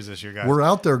World Series this year, guys. We're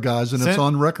out there, guys, and it's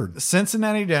on record.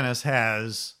 Cincinnati Dennis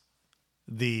has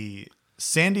the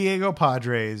San Diego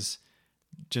Padres.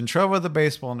 Gentrova, the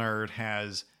baseball nerd,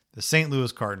 has the St.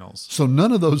 Louis Cardinals. So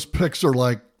none of those picks are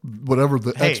like whatever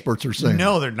the experts are saying.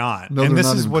 No, they're not. No, and they're this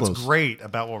not is even what's close. great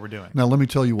about what we're doing. Now, let me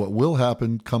tell you what will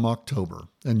happen come October,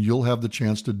 and you'll have the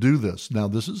chance to do this. Now,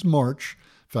 this is March.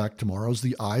 In fact, tomorrow's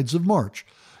the Ides of March.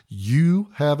 You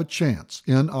have a chance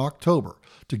in October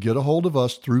to get a hold of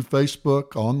us through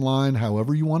Facebook, online,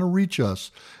 however you want to reach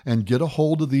us, and get a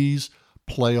hold of these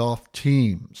playoff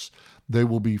teams. They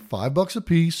will be $5 a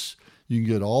piece. You can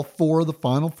get all 4 of the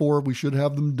Final Four. We should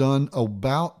have them done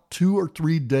about 2 or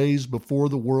 3 days before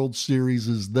the World Series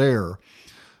is there.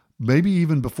 Maybe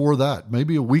even before that,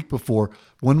 maybe a week before.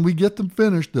 When we get them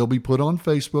finished, they'll be put on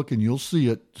Facebook and you'll see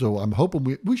it. So I'm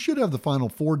hoping we should have the Final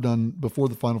Four done before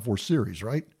the Final Four series,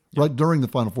 right? Yeah. Right during the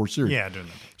Final Four series. Yeah, during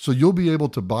that. So you'll be able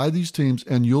to buy these teams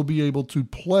and you'll be able to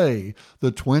play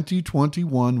the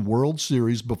 2021 World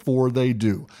Series before they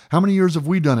do. How many years have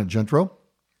we done it, Gentro?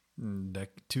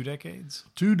 2 decades.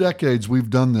 2 decades we've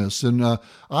done this. And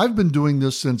I've been doing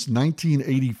this since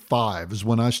 1985 is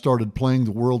when I started playing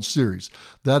the World Series.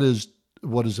 That is,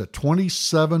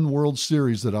 27 World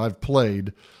Series that I've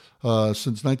played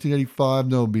since 1985.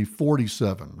 No, it'd be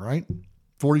 47, right?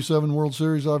 47 World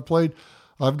Series I've played.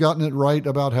 I've gotten it right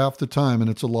about half the time, and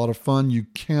it's a lot of fun. You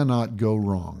cannot go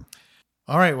wrong.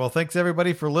 All right. Well, thanks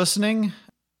everybody for listening.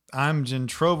 I'm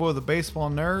Gentrovo, the baseball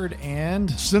nerd, and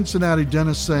Cincinnati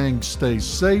Dennis saying stay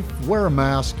safe, wear a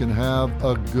mask, and have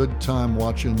a good time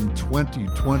watching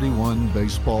 2021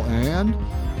 baseball, and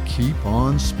keep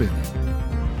on spinning.